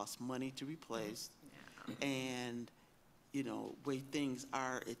that cost money to replace. And, you know, way things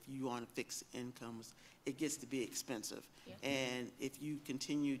are, if you on fixed incomes, it gets to be expensive. And if you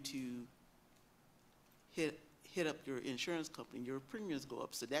continue to hit up your insurance company, your premiums go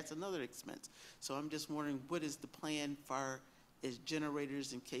up, so that's another expense. So I'm just wondering, what is the plan for as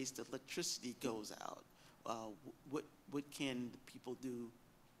generators in case the electricity goes out? What can the people do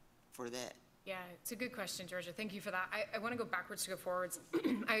for that? Yeah, it's a good question, Georgia. Thank you for that. I want to go backwards to go forwards.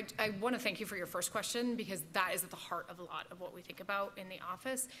 I want to thank you for your first question, because that is at the heart of a lot of what we think about in the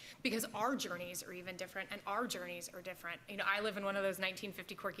office, because our journeys are even different, and our journeys are different. You know, I live in one of those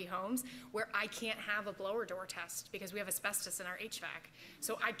 1950 quirky homes where I can't have a blower door test because we have asbestos in our HVAC.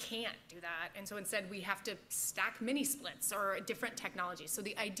 So I can't do that. And so instead we have to stack mini splits or different technologies. So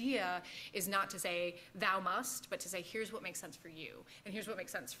the idea is not to say thou must, but to say here's what makes sense for you, and here's what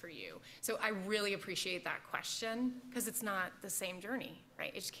makes sense for you. So I really appreciate that question, because it's not the same journey,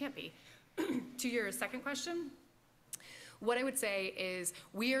 right? It just can't be. To your second question, what I would say is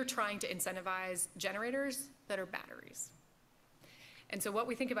we are trying to incentivize generators that are batteries. And so what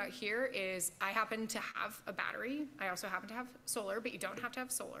we think about here is, I happen to have a battery. I also happen to have solar, but you don't have to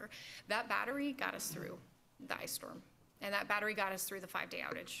have solar. That battery got us through the ice storm. And that battery got us through the 5-day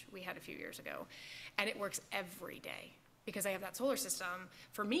outage we had a few years ago. And it works every day, because I have that solar system,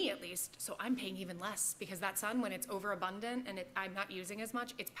 for me at least, so I'm paying even less, because that sun, when it's overabundant and I'm not using as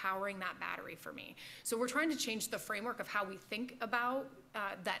much, it's powering that battery for me. So we're trying to change the framework of how we think about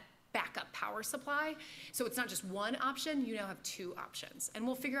that backup power supply. So it's not just one option, you now have 2 options. And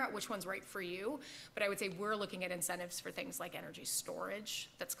we'll figure out which one's right for you, but I would say we're looking at incentives for things like energy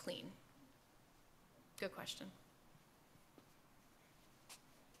storage that's clean. Good question.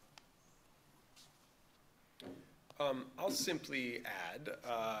 I'll simply add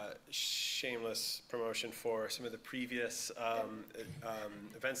shameless promotion for some of the previous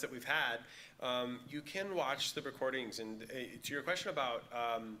events that we've had. You can watch the recordings, and to your question about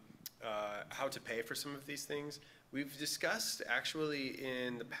how to pay for some of these things, we've discussed actually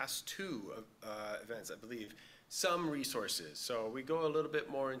in the past 2 events, I believe, some resources. So we go a little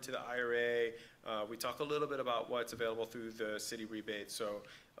bit more into the IRA. We talk a little bit about what's available through the city rebate. So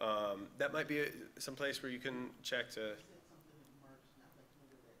that might be some place where you can check to.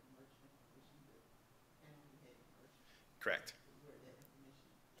 Correct.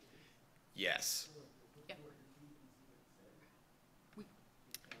 Yes. Yeah.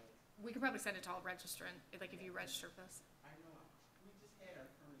 We could probably send it to all registrant, like if you register with us. I know, we just had our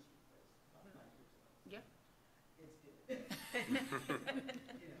furnace replaced about 5 years ago. Yeah. It's good. You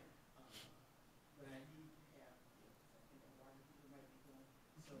know, but I need to have, I think a lot of people might be going,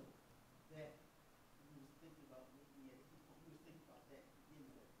 so that, we was thinking about looking at, we was thinking about that to begin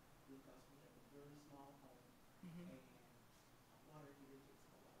with, because we have a very small home, and water heater takes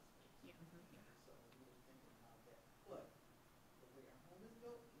a lot of space. Yeah. So we were thinking about that, but the way our home is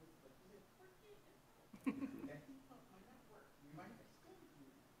built, it's like, you said, that heat pump might not work, we might have to still do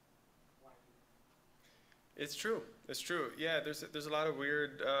water heater. It's true. It's true. Yeah, there's a lot of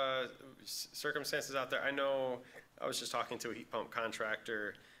weird circumstances out there. I know I was just talking to a heat pump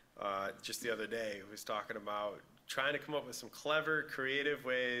contractor just the other day who was talking about trying to come up with some clever, creative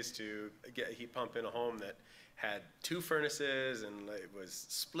ways to get a heat pump in a home that had 2 furnaces, and it was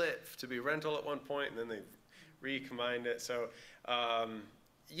split to be rental at one point, and then they recombined it. So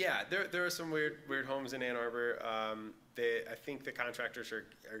yeah, there are some weird homes in Ann Arbor. I think the contractors are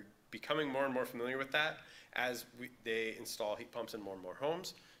becoming more and more familiar with that as they install heat pumps in more and more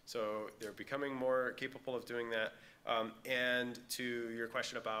homes. So they're becoming more capable of doing that. And to your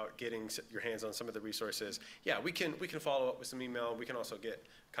question about getting your hands on some of the resources, yeah, we can follow up with some email. We can also get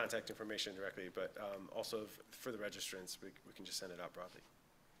contact information directly, but also for the registrants, we can just send it out broadly.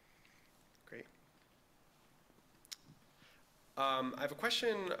 Great. I have a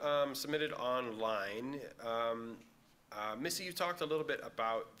question submitted online. Missy, you talked a little bit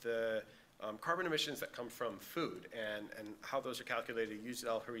about the carbon emissions that come from food and how those are calculated. You used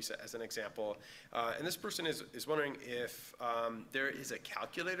El Harissa as an example. And this person is wondering if there is a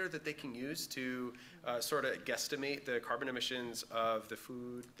calculator that they can use to sort of guesstimate the carbon emissions of the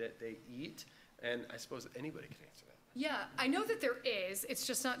food that they eat. And I suppose anybody can answer that. Yeah, I know that there is. It's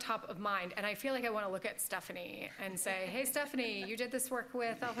just not top of mind. And I feel like I want to look at Stephanie and say, hey, Stephanie, you did this work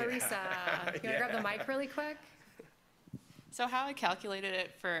with El Harissa. You want to grab the mic really quick? So how I calculated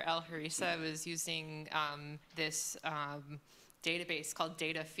it for El Harissa was using this database called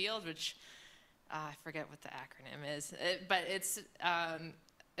Data Field, which I forget what the acronym is, but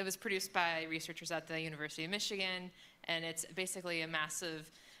it was produced by researchers at the University of Michigan, And it's basically a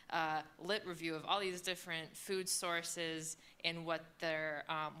massive lit review of all these different food sources and what their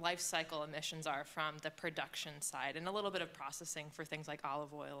life cycle emissions are from the production side, and a little bit of processing for things like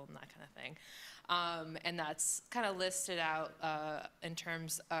olive oil and that kind of thing. And that's kind of listed out in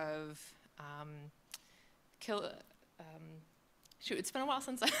terms of shoot, it's been a while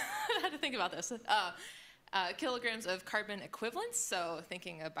since I had to think about this. Kilograms of carbon equivalents, so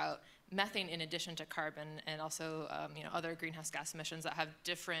thinking about methane in addition to carbon, and also other greenhouse gas emissions that have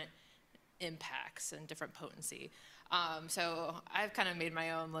different impacts and different potency. So I've kind of made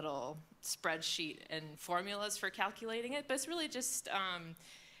my own little spreadsheet and formulas for calculating it, but it's really just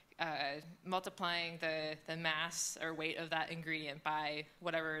multiplying the mass or weight of that ingredient by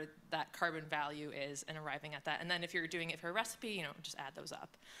whatever that carbon value is and arriving at that. And then if you're doing it for a recipe, just add those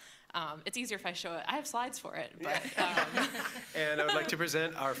up. It's easier if I show it. I have slides for it, but. And I would like to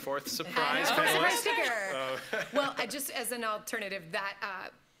present our fourth surprise Surprise panelist. sticker. Well, just as an alternative,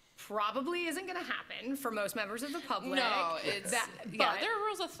 that probably isn't going to happen for most members of the public. No, it's That- yeah. but- There are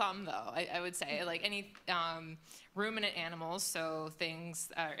rules of thumb, though. I would say like any ruminant animals, so things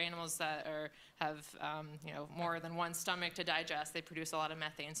animals that have more than one stomach to digest. They produce a lot of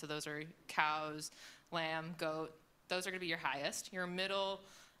methane. So those are cows, lamb, goat. Those are going to be your highest. Your middle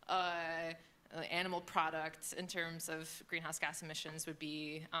animal products in terms of greenhouse gas emissions would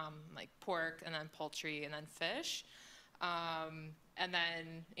be like pork, and then poultry, and then fish. And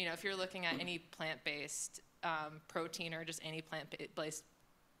then, if you're looking at any plant-based protein or just any plant-based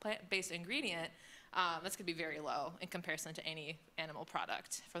ingredient, that's going to be very low in comparison to any animal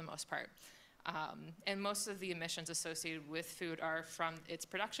product for the most part. And most of the emissions associated with food are from its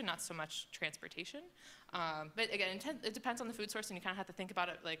production, not so much transportation. But again, it depends on the food source, and you kind of have to think about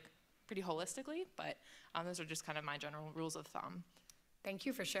it like pretty holistically. But those are just kind of my general rules of thumb. Thank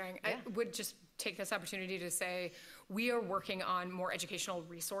you for sharing. Yeah. I would just take this opportunity to say we are working on more educational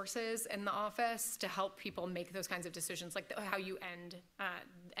resources in the office to help people make those kinds of decisions, like how you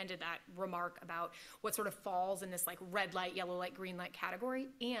ended that remark about what sort of falls in this like red light, yellow light, green light category.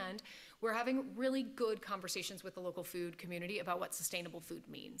 And we're having really good conversations with the local food community about what sustainable food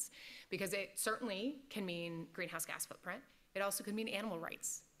means, because it certainly can mean greenhouse gas footprint. It also could mean animal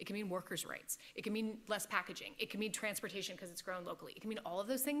rights. It can mean workers' rights. It can mean less packaging. It can mean transportation because it's grown locally. It can mean all of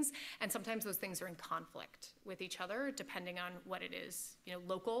those things, and sometimes those things are in conflict with each other depending on what it is.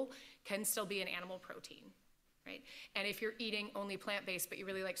 Local can still be an animal protein, right? And if you're eating only plant-based, but you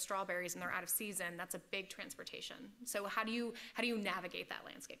really like strawberries and they're out of season, that's a big transportation. So how do you navigate that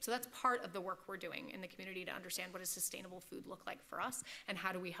landscape? So that's part of the work we're doing in the community to understand what does sustainable food look like for us, and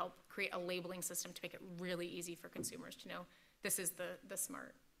how do we help create a labeling system to make it really easy for consumers to know this is the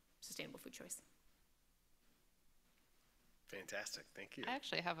smart, sustainable food choice. Fantastic, thank you. I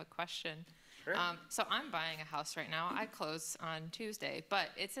actually have a question. Sure. So I'm buying a house right now. I close on Tuesday, but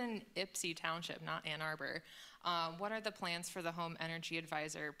it's in Ypsi Township, not Ann Arbor. What are the plans for the Home Energy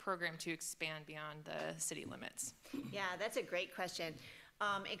Advisor program to expand beyond the city limits? Yeah, that's a great question.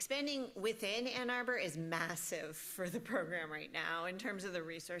 Expanding within Ann Arbor is massive for the program right now in terms of the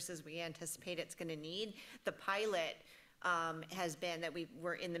resources we anticipate it's going to need. The pilot has been that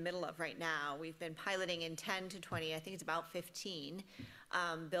we're in the middle of right now. We've been piloting in 10 to 20, I think it's about 15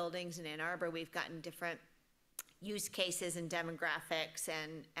 buildings in Ann Arbor. We've gotten different use cases and demographics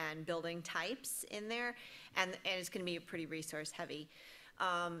and building types in there, and it's going to be pretty resource heavy.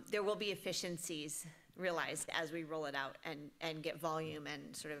 There will be efficiencies realized as we roll it out and get volume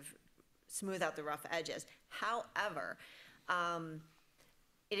and sort of smooth out the rough edges. However,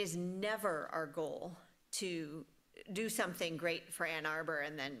 it is never our goal to do something great for Ann Arbor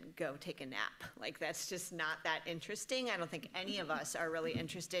and then go take a nap. Like, that's just not that interesting. I don't think any of us are really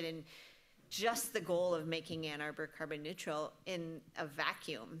interested in just the goal of making Ann Arbor carbon neutral in a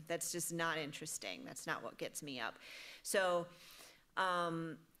vacuum. That's just not interesting. That's not what gets me up. So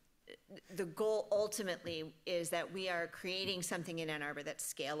the goal ultimately is that we are creating something in Ann Arbor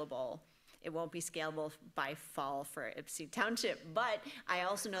that's scalable. It won't be scalable by fall for Ypsi Township, but I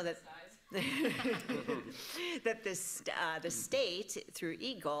also know that that the state through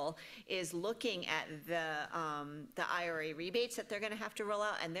EGLE is looking at the IRA rebates that they're going to have to roll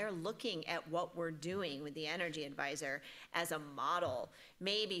out, and they're looking at what we're doing with the Energy Advisor as a model,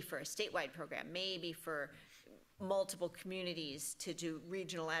 maybe for a statewide program, maybe for multiple communities to do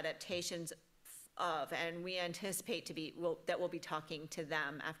regional adaptations of, and we anticipate that we'll be talking to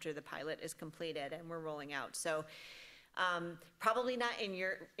them after the pilot is completed and we're rolling out. So probably not in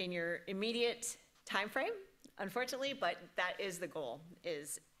your immediate time frame, unfortunately, but that is the goal,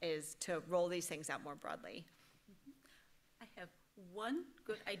 is to roll these things out more broadly. I have one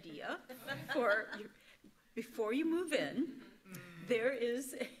good idea for you. before you move in, there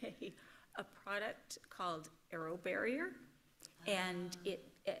is a product called Aero Barrier. And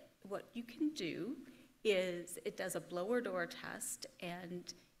what you can do is it does a blower door test,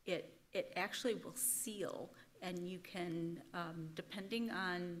 and it actually will seal, and you can, depending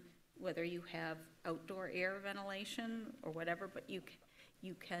on whether you have outdoor air ventilation or whatever, but you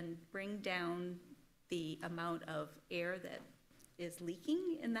can bring down the amount of air that is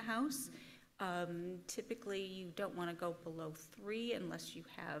leaking in the house. Typically, you don't want to go below 3 unless you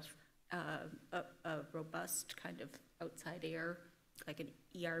have a robust kind of outside air, like an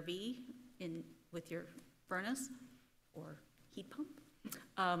ERV with your furnace or heat pump.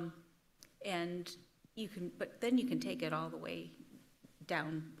 And but then you can take it all the way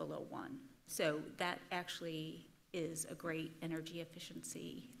down below 1. So that actually is a great energy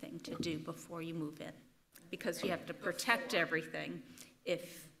efficiency thing to do before you move in, because you have to protect everything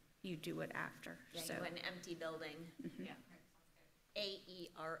if you do it after. Yeah, So you an empty building. Yeah.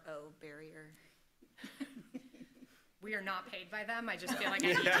 AERO barrier. We are not paid by them. I just feel like I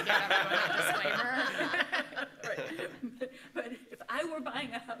need to give everyone a disclaimer. But if I were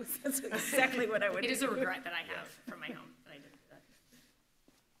buying a house, that's exactly what I would do. It is a regret that I have from my home that I didn't do that.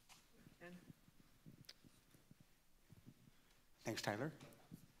 Thanks, Tyler.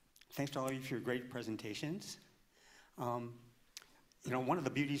 Thanks to all of you for your great presentations. You know, one of the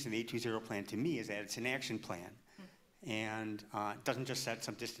beauties of the A2Zero plan to me is that it's an action plan. And it doesn't just set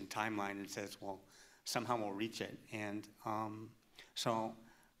some distant timeline and says, well, somehow we'll reach it. And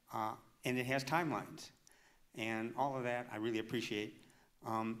and it has timelines. And all of that I really appreciate.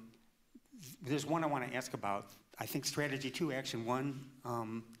 There's one I want to ask about. I think strategy 2, action 1,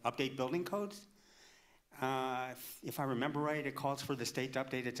 update building codes. If I remember right, it calls for the state to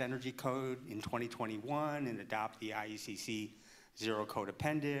update its energy code in 2021 and adopt the IECC Zero Code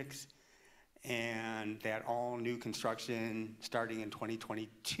Appendix, and that all new construction starting in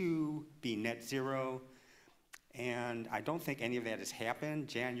 2022 be net zero. And I don't think any of that has happened.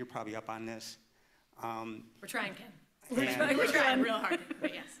 Jan, you're probably up on this. We're trying, Ken. And- We're trying real hard,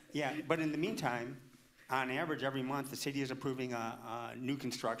 but yes. Yeah, but in the meantime, on average, every month, the city is approving a new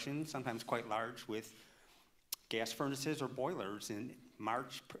construction, sometimes quite large, with gas furnaces or boilers. In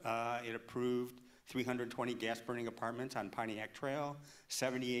March, it approved 320 gas-burning apartments on Pontiac Trail,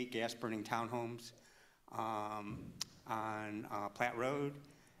 78 gas-burning townhomes on Platte Road,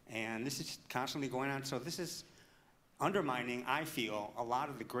 and this is constantly going on. So this is undermining, I feel, a lot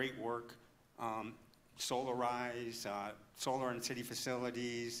of the great work, solarize, solar on city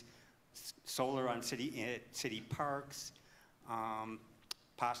facilities, solar on city parks,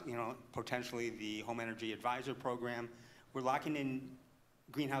 potentially the Home Energy Advisor Program. We're locking in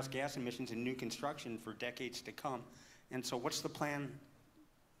greenhouse gas emissions in new construction for decades to come. And so what's the plan?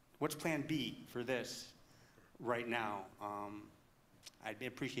 What's plan B for this right now? I'd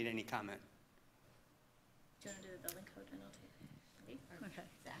appreciate any comment. Do you want to do the building code and I'll take it? Okay.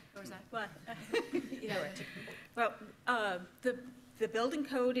 What was that? Well, the building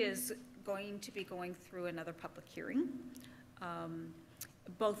code is going to be going through another public hearing.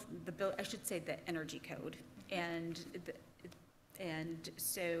 Both I should say the energy code, and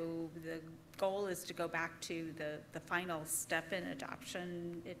so the goal is to go back to the final step in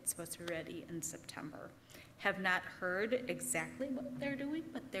adoption. It's supposed to be ready in September. Have not heard exactly what they're doing,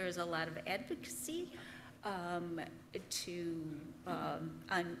 but there's a lot of advocacy on 2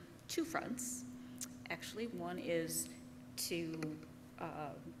 fronts. Actually, one is to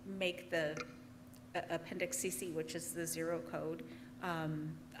make the Appendix CC, which is the zero code,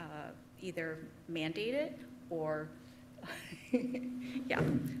 either mandate it or, yeah,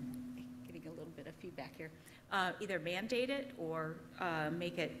 getting a little bit of feedback here, either mandate it or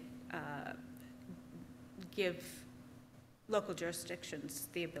make it, give local jurisdictions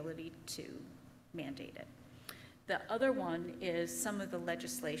the ability to mandate it. The other one is some of the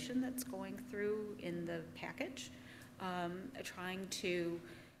legislation that's going through in the package, trying to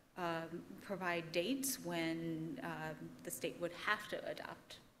provide dates when the state would have to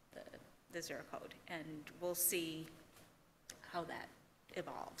adopt the zero code, and we'll see how that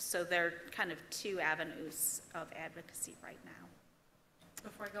evolves. So there are kind of 2 avenues of advocacy right now.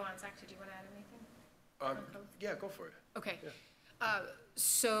 Before I go on, Zach, did you want to add anything? Yeah, go for it. Okay.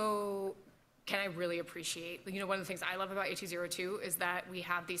 So Ken, I really appreciate, one of the things I love about A2Zero too is that we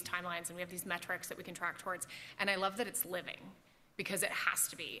have these timelines and we have these metrics that we can track towards. And I love that it's living, because it has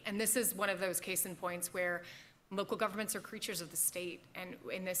to be. And this is one of those case in points where local governments are creatures of the state. And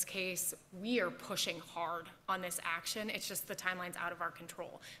in this case, we are pushing hard on this action. It's just the timeline's out of our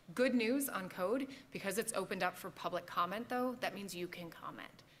control. Good news on code, because it's opened up for public comment though, that means you can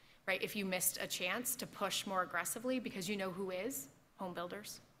comment. right? If you missed a chance to push more aggressively because you know who is, home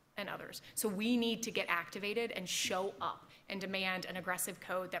builders and others. So we need to get activated and show up and demand an aggressive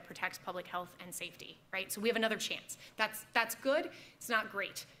code that protects public health and safety, right? So we have another chance. That's good. It's not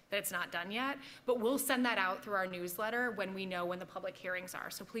great that it's not done yet, but we'll send that out through our newsletter when we know when the public hearings are.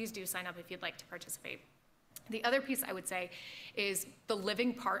 So please do sign up if you'd like to participate. The other piece I would say is the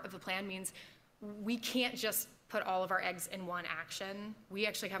living part of the plan means we can't just put all of our eggs in one action. We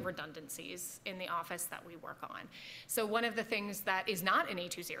actually have redundancies in the office that we work on. So one of the things that is not in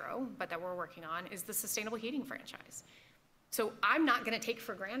A2Zero, but that we're working on, is the sustainable heating franchise. So I'm not gonna take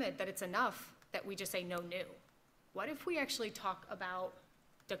for granted that it's enough that we just say no new. What if we actually talk about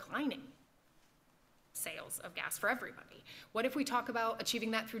declining sales of gas for everybody? What if we talk about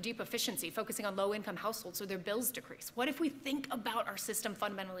achieving that through deep efficiency, focusing on low-income households so their bills decrease? What if we think about our system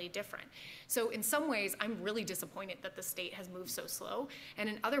fundamentally different? So in some ways, I'm really disappointed that the state has moved so slow, and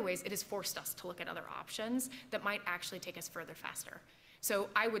in other ways, it has forced us to look at other options that might actually take us further faster. So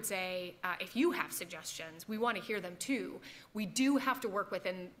I would say, if you have suggestions, we want to hear them too. We do have to work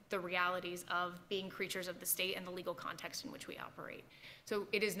within the realities of being creatures of the state and the legal context in which we operate. So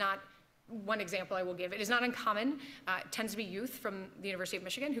it is not, one example I will give, it is not uncommon, it tends to be youth from the University of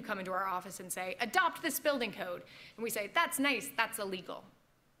Michigan who come into our office and say, adopt this building code. And we say, that's nice, that's illegal.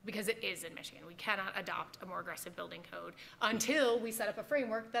 Because it is in Michigan. We cannot adopt a more aggressive building code until we set up a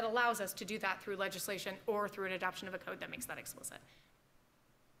framework that allows us to do that through legislation or through an adoption of a code that makes that explicit.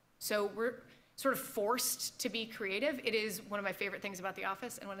 So we're sort of forced to be creative. It is one of my favorite things about the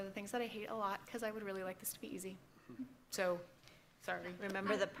office and one of the things that I hate a lot because I would really like this to be easy. So, sorry.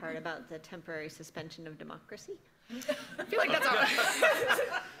 Remember the part about the temporary suspension of democracy? I feel like that's all.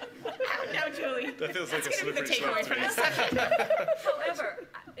 Now, Julie. That feels like a slippery The slope takeaway to from me. this session. However,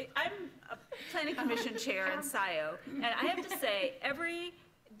 I'm a planning commission chair in SIO, and I have to say, every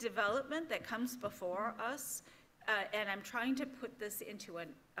development that comes before us, and I'm trying to put this into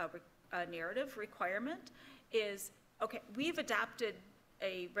a narrative requirement, is, okay, we've adopted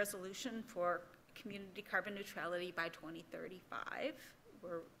a resolution for community carbon neutrality by 2035.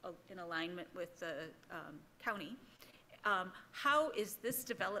 We're in alignment with the county. How is this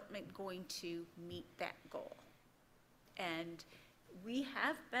development going to meet that goal? And we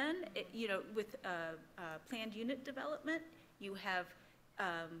have been, with planned unit development, you have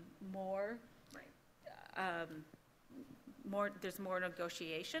there's more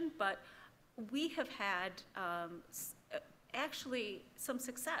negotiation, but we have had actually some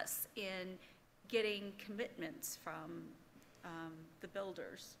success in getting commitments from the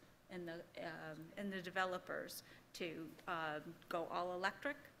builders and the developers to go all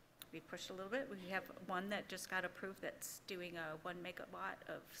electric. We pushed a little bit. We have one that just got approved that's doing a 1 megawatt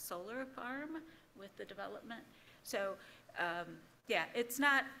of solar farm with the development. So yeah, it's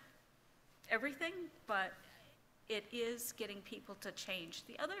not everything, but it is getting people to change.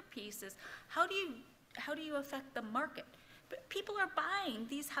 The other piece is how do you affect the market? But people are buying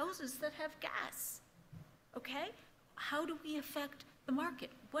these houses that have gas. Okay? How do we affect the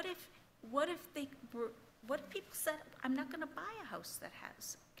market? What if people said, I'm not going to buy a house that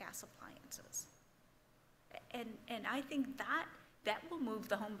has gas appliances? And I think that will move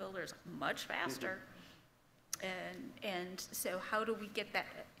the home builders much faster. And so how do we get that,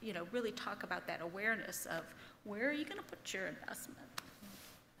 really talk about that awareness of where are you going to put your investment?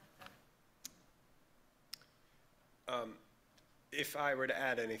 If I were to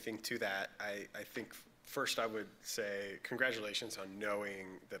add anything to that, I think first I would say congratulations on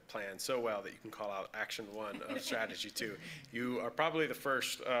knowing the plan so well that you can call out action 1 of strategy 2. You are probably the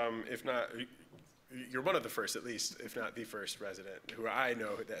first, if not, you're one of the first at least, if not the first resident who I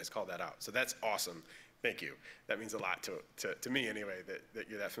know that has called that out. So that's awesome. Thank you. That means a lot to me anyway, that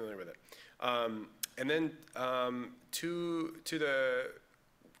you're that familiar with it. And then to the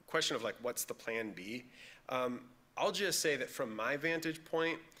question of like, what's the plan B? I'll just say that from my vantage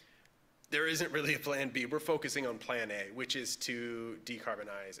point, there isn't really a plan B. We're focusing on plan A, which is to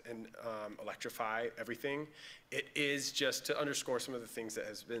decarbonize and electrify everything. It is, just to underscore some of the things that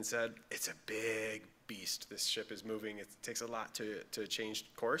has been said, it's a big beast. This ship is moving. It takes a lot to change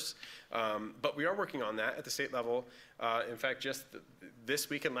course. But we are working on that at the state level. In fact, just this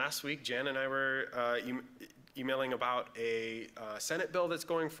week and last week, Jan and I were emailing about a Senate bill that's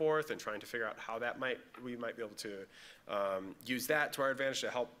going forth and trying to figure out how we might be able to use that to our advantage to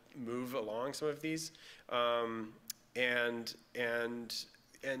help move along some of these. And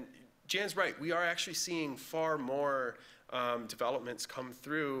Jan's right, we are actually seeing far more developments come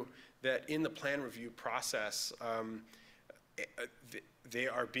through that in the plan review process, they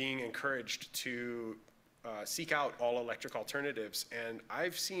are being encouraged to seek out all electric alternatives. And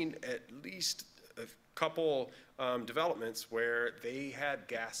I've seen at least a couple developments where they had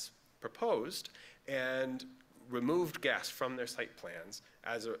gas proposed and removed gas from their site plans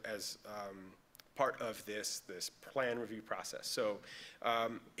as part of this plan review process. So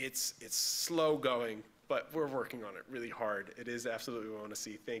it's slow going, but we're working on it really hard. It is absolutely what we want to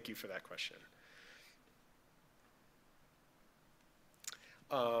see. Thank you for that question.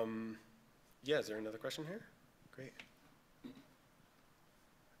 Yeah, is there another question here? Great.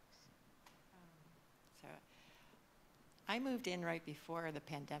 So I moved in right before the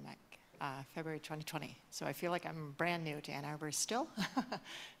pandemic, February 2020. So I feel like I'm brand new to Ann Arbor still,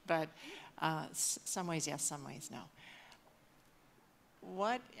 but some ways yes, some ways no.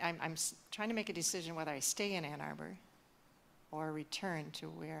 I'm trying to make a decision whether I stay in Ann Arbor or return to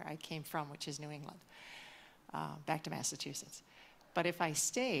where I came from, which is New England, back to Massachusetts. But if I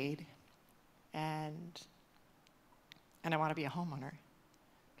stayed and I want to be a homeowner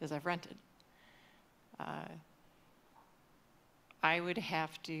because I've rented, I would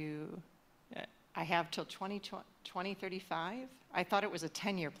have to, I have till 2035. I thought it was a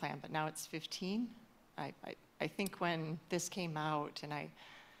 10-year plan, but now it's 15. I think when this came out and I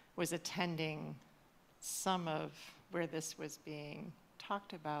was attending some of where this was being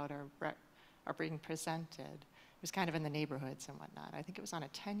talked about or being presented, it was kind of in the neighborhoods and whatnot. I think it was on a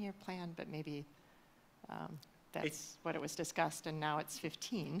 10-year plan, but maybe that's what it was discussed, and now it's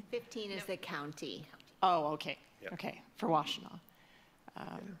 15. 15 is the county. Oh, okay. Yep. Okay, for Washtenaw.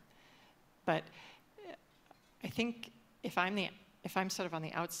 But I think if I'm sort of on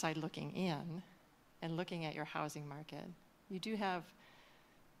the outside looking in and looking at your housing market, you do have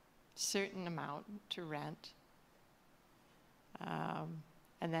certain amount to rent.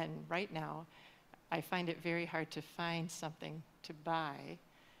 And then right now, I find it very hard to find something to buy.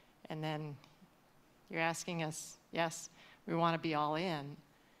 And then you're asking us, yes, we want to be all in,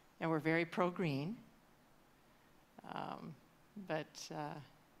 and we're very pro-green. But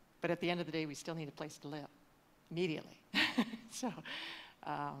at the end of the day, we still need a place to live immediately.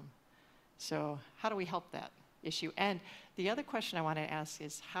 So how do we help that issue? And the other question I want to ask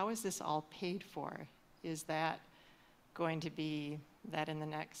is, how is this all paid for? Is that going to be that in the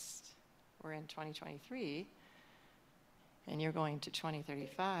next, we're in 2023, and you're going to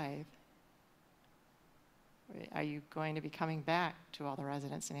 2035, are you going to be coming back to all the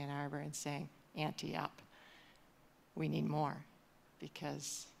residents in Ann Arbor and saying, ante up, we need more?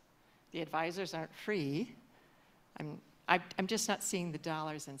 Because the advisors aren't free. I'm just not seeing the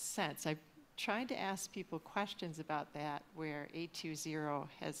dollars and cents. I've tried to ask people questions about that where A2Zero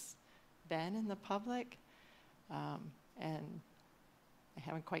has been in the public, and I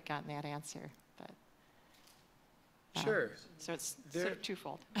haven't quite gotten that answer. But Sure. So it's sort of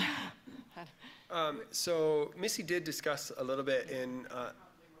twofold. So Missy did discuss a little bit in,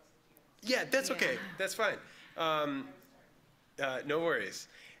 yeah, that's okay, that's fine. No worries.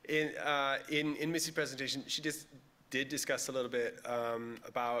 In Missy's presentation, she just did discuss a little bit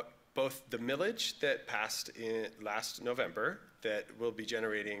about both the millage that passed in last November that will be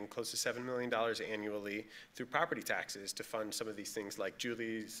generating close to $7 million annually through property taxes to fund some of these things like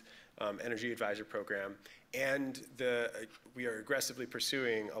Julie's Energy Advisor Program. And we are aggressively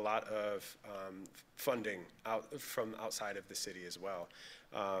pursuing a lot of funding from outside of the city as well.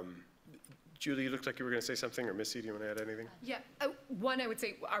 Julie, you looked like you were going to say something, or Missy, do you want to add anything? Yeah, one, I would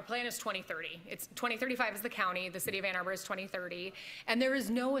say our plan is 2030. It's 2035 is the county, the city of Ann Arbor is 2030, and there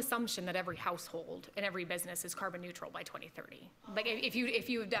is no assumption that every household and every business is carbon neutral by 2030. Like if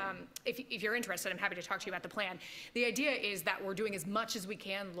you're interested, I'm happy to talk to you about the plan. The idea is that we're doing as much as we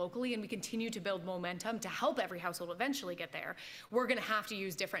can locally, and we continue to build momentum to help every household eventually get there. We're going to have to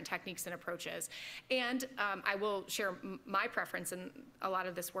use different techniques and approaches, and I will share my preference in a lot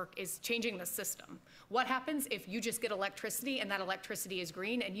of this work is changing the system. What happens if you just get electricity and that electricity is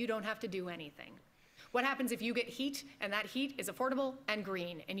green and you don't have to do anything? What happens if you get heat and that heat is affordable and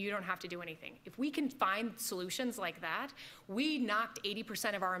green and you don't have to do anything? If we can find solutions like that, we knocked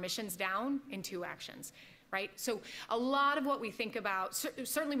 80% of our emissions down in 2 actions. Right? So a lot of what we think about,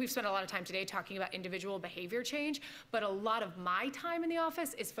 certainly we've spent a lot of time today talking about individual behavior change, but a lot of my time in the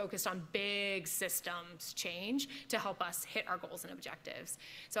office is focused on big systems change to help us hit our goals and objectives.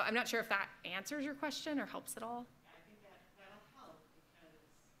 So I'm not sure if that answers your question or helps at all. I think that'll help because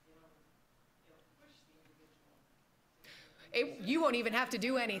it'll push the individual. You won't even have to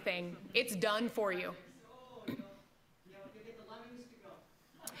do anything. It's done for you.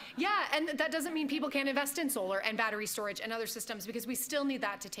 Yeah, and that doesn't mean people can't invest in solar and battery storage and other systems, because we still need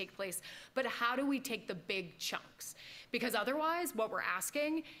that to take place. But how do we take the big chunks? Because otherwise, what we're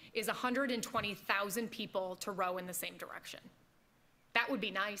asking is 120,000 people to row in the same direction. That would be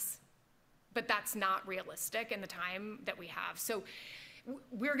nice, but that's not realistic in the time that we have. So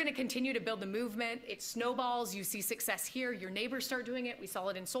we're going to continue to build the movement. It snowballs. You see success here. Your neighbors start doing it. We saw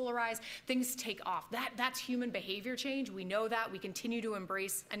it in Solarize. Things take off. That's human behavior change. We know that. We continue to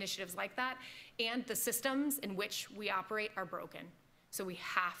embrace initiatives like that. And the systems in which we operate are broken. So we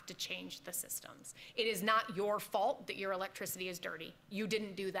have to change the systems. It is not your fault that your electricity is dirty. You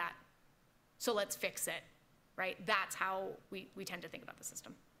didn't do that. So let's fix it, right? That's how we tend to think about the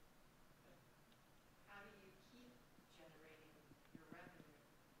system.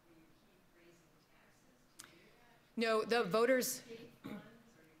 No, the voters.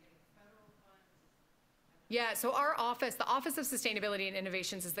 Yeah, so our office, the Office of Sustainability and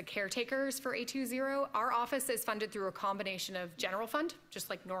Innovations, is the caretakers for A2Zero. Our office is funded through a combination of general fund, just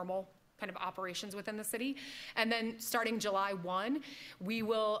like normal kind of operations within the city. And then starting July 1, we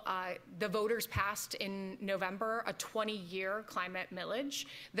will, the voters passed in November a 20-year climate millage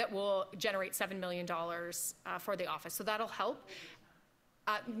that will generate $7 million for the office. So that'll help.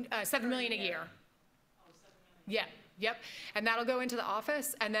 $7 million a year. Yeah, yep. And that'll go into the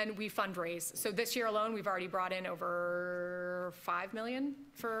office, and then we fundraise. So this year alone, we've already brought in over $5 million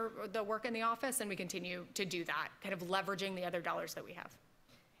for the work in the office, and we continue to do that, kind of leveraging the other dollars that we have.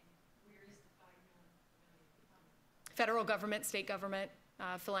 Where is the $5 million? Federal government, state government,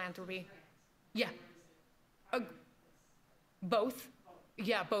 philanthropy. Yeah. Both.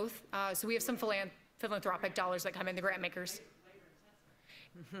 Yeah, both. So we have some philanthropic dollars that come in, the grant makers.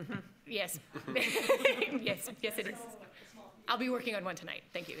 Yes. yes, it is. I'll be working on one tonight.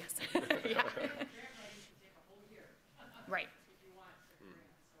 Thank you. Yes. Yeah. Right.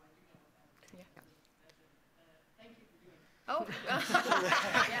 Yeah. Oh,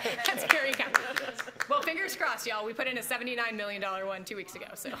 that's very kind. Well, fingers crossed, y'all. We put in a $79 million one 2 weeks ago,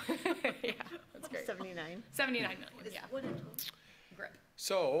 so yeah, that's great. 79? 79 million, yeah. Grip.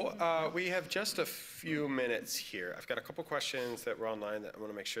 So we have just a few minutes here. I've got a couple questions that were online that I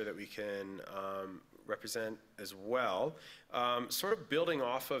want to make sure that we can represent as well. Sort of building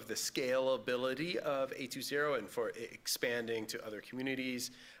off of the scalability of A2Zero and for expanding to other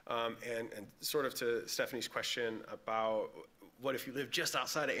communities, and sort of to Stephanie's question about what if you live just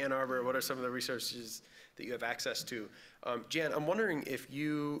outside of Ann Arbor, what are some of the resources that you have access to? Jan, I'm wondering if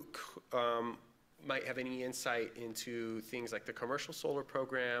you might have any insight into things like the commercial solar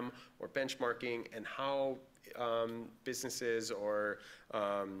program or benchmarking, and how businesses or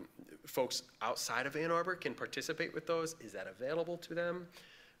folks outside of Ann Arbor can participate with those. Is that available to them?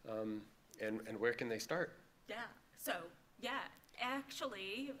 And where can they start? Yeah, so, yeah,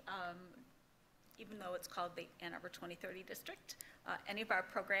 actually, even though it's called the Ann Arbor 2030 District, any of our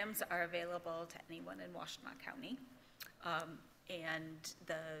programs are available to anyone in Washtenaw County. And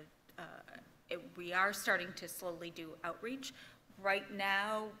we are starting to slowly do outreach. Right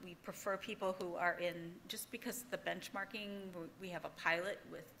now, we prefer people who are in, just because the benchmarking, we have a pilot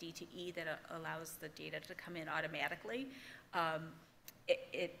with DTE that allows the data to come in automatically.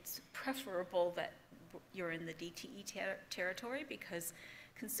 It's preferable that you're in the DTE territory, because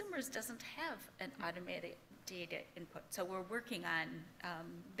consumers doesn't have an automated data input. So we're working on,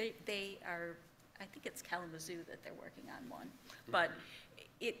 they are, I think it's Kalamazoo that they're working on one. But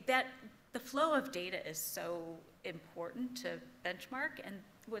the flow of data is so important to benchmark, and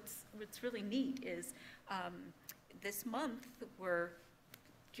what's really neat is this month, we're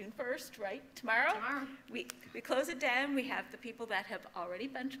June 1st, right? Tomorrow? Tomorrow. We close it down. We have the people that have already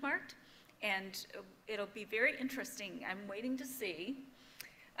benchmarked, and it'll be very interesting. I'm waiting to see.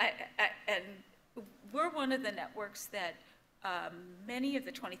 And we're one of the networks that many of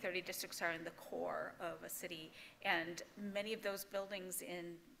the 2030 districts are in the core of a city, and many of those buildings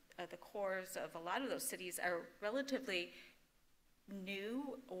in the cores of a lot of those cities are relatively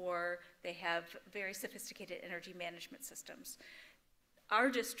new, or they have very sophisticated energy management systems.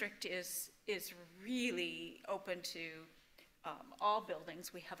 Our district is really open to all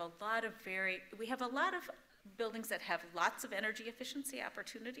buildings. We have a lot of buildings that have lots of energy efficiency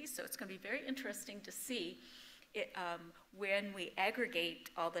opportunities, so it's going to be very interesting to see it, when we aggregate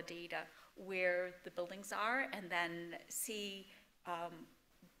all the data, where the buildings are, and then see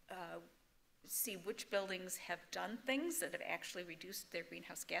which buildings have done things that have actually reduced their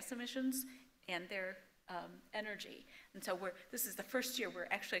greenhouse gas emissions and their energy. And so this is the first year we're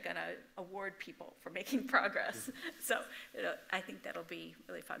actually going to award people for making progress. So I think that'll be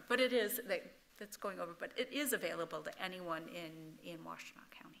really fun. But it is, that's going over, but it is available to anyone in Washtenaw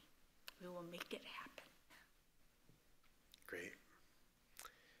County. We will make it happen. Great.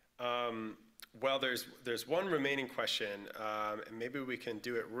 Well, there's one remaining question, and maybe we can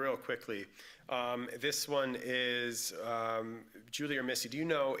do it real quickly. This one is, Julie or Missy, do you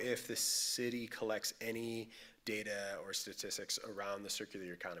know if the city collects any data or statistics around the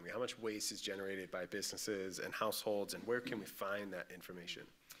circular economy? How much waste is generated by businesses and households, and where can we find that information?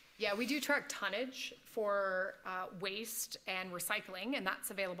 Yeah, we do track tonnage for waste and recycling, and that's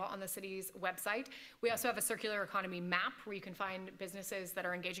available on the city's website. We also have a circular economy map where you can find businesses that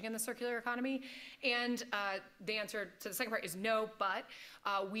are engaging in the circular economy. And the answer to the second part is no, but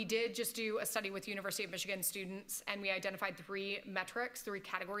we did just do a study with University of Michigan students, and we identified three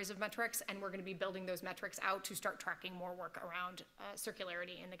categories of metrics, and we're going to be building those metrics out to start tracking more work around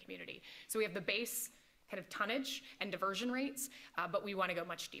circularity in the community. So we have the base kind of tonnage and diversion rates, but we want to go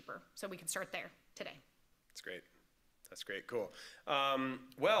much deeper. So we can start there today. That's great. That's great. Cool. I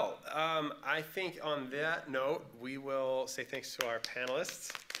think on that note, we will say thanks to our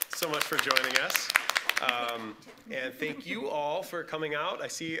panelists so much for joining us. And thank you all for coming out. I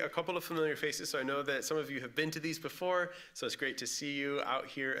see a couple of familiar faces, so I know that some of you have been to these before, so it's great to see you out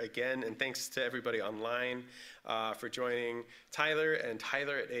here again. And thanks to everybody online for joining. Tyler at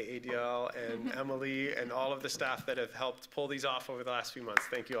AADL and Emily and all of the staff that have helped pull these off over the last few months.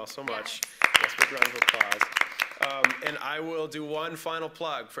 Thank you all so much. Yes, big round of applause. And I will do one final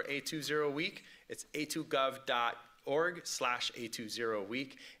plug for A2Zero Week. It's a2gov.org/A2Zero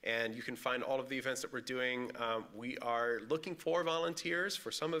Week, and you can find all of the events that we're doing. We are looking for volunteers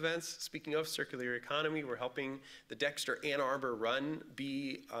for some events. Speaking of circular economy, we're helping the Dexter Ann Arbor Run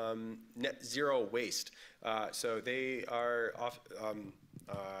be net zero waste. So they are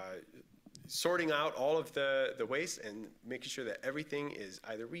sorting out all of the waste and making sure that everything is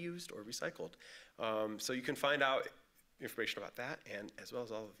either reused or recycled. So you can find out information about that, and as well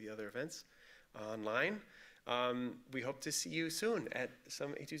as all of the other events online. We hope to see you soon at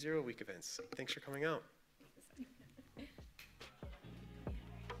some A2Zero Week events. Thanks for coming out.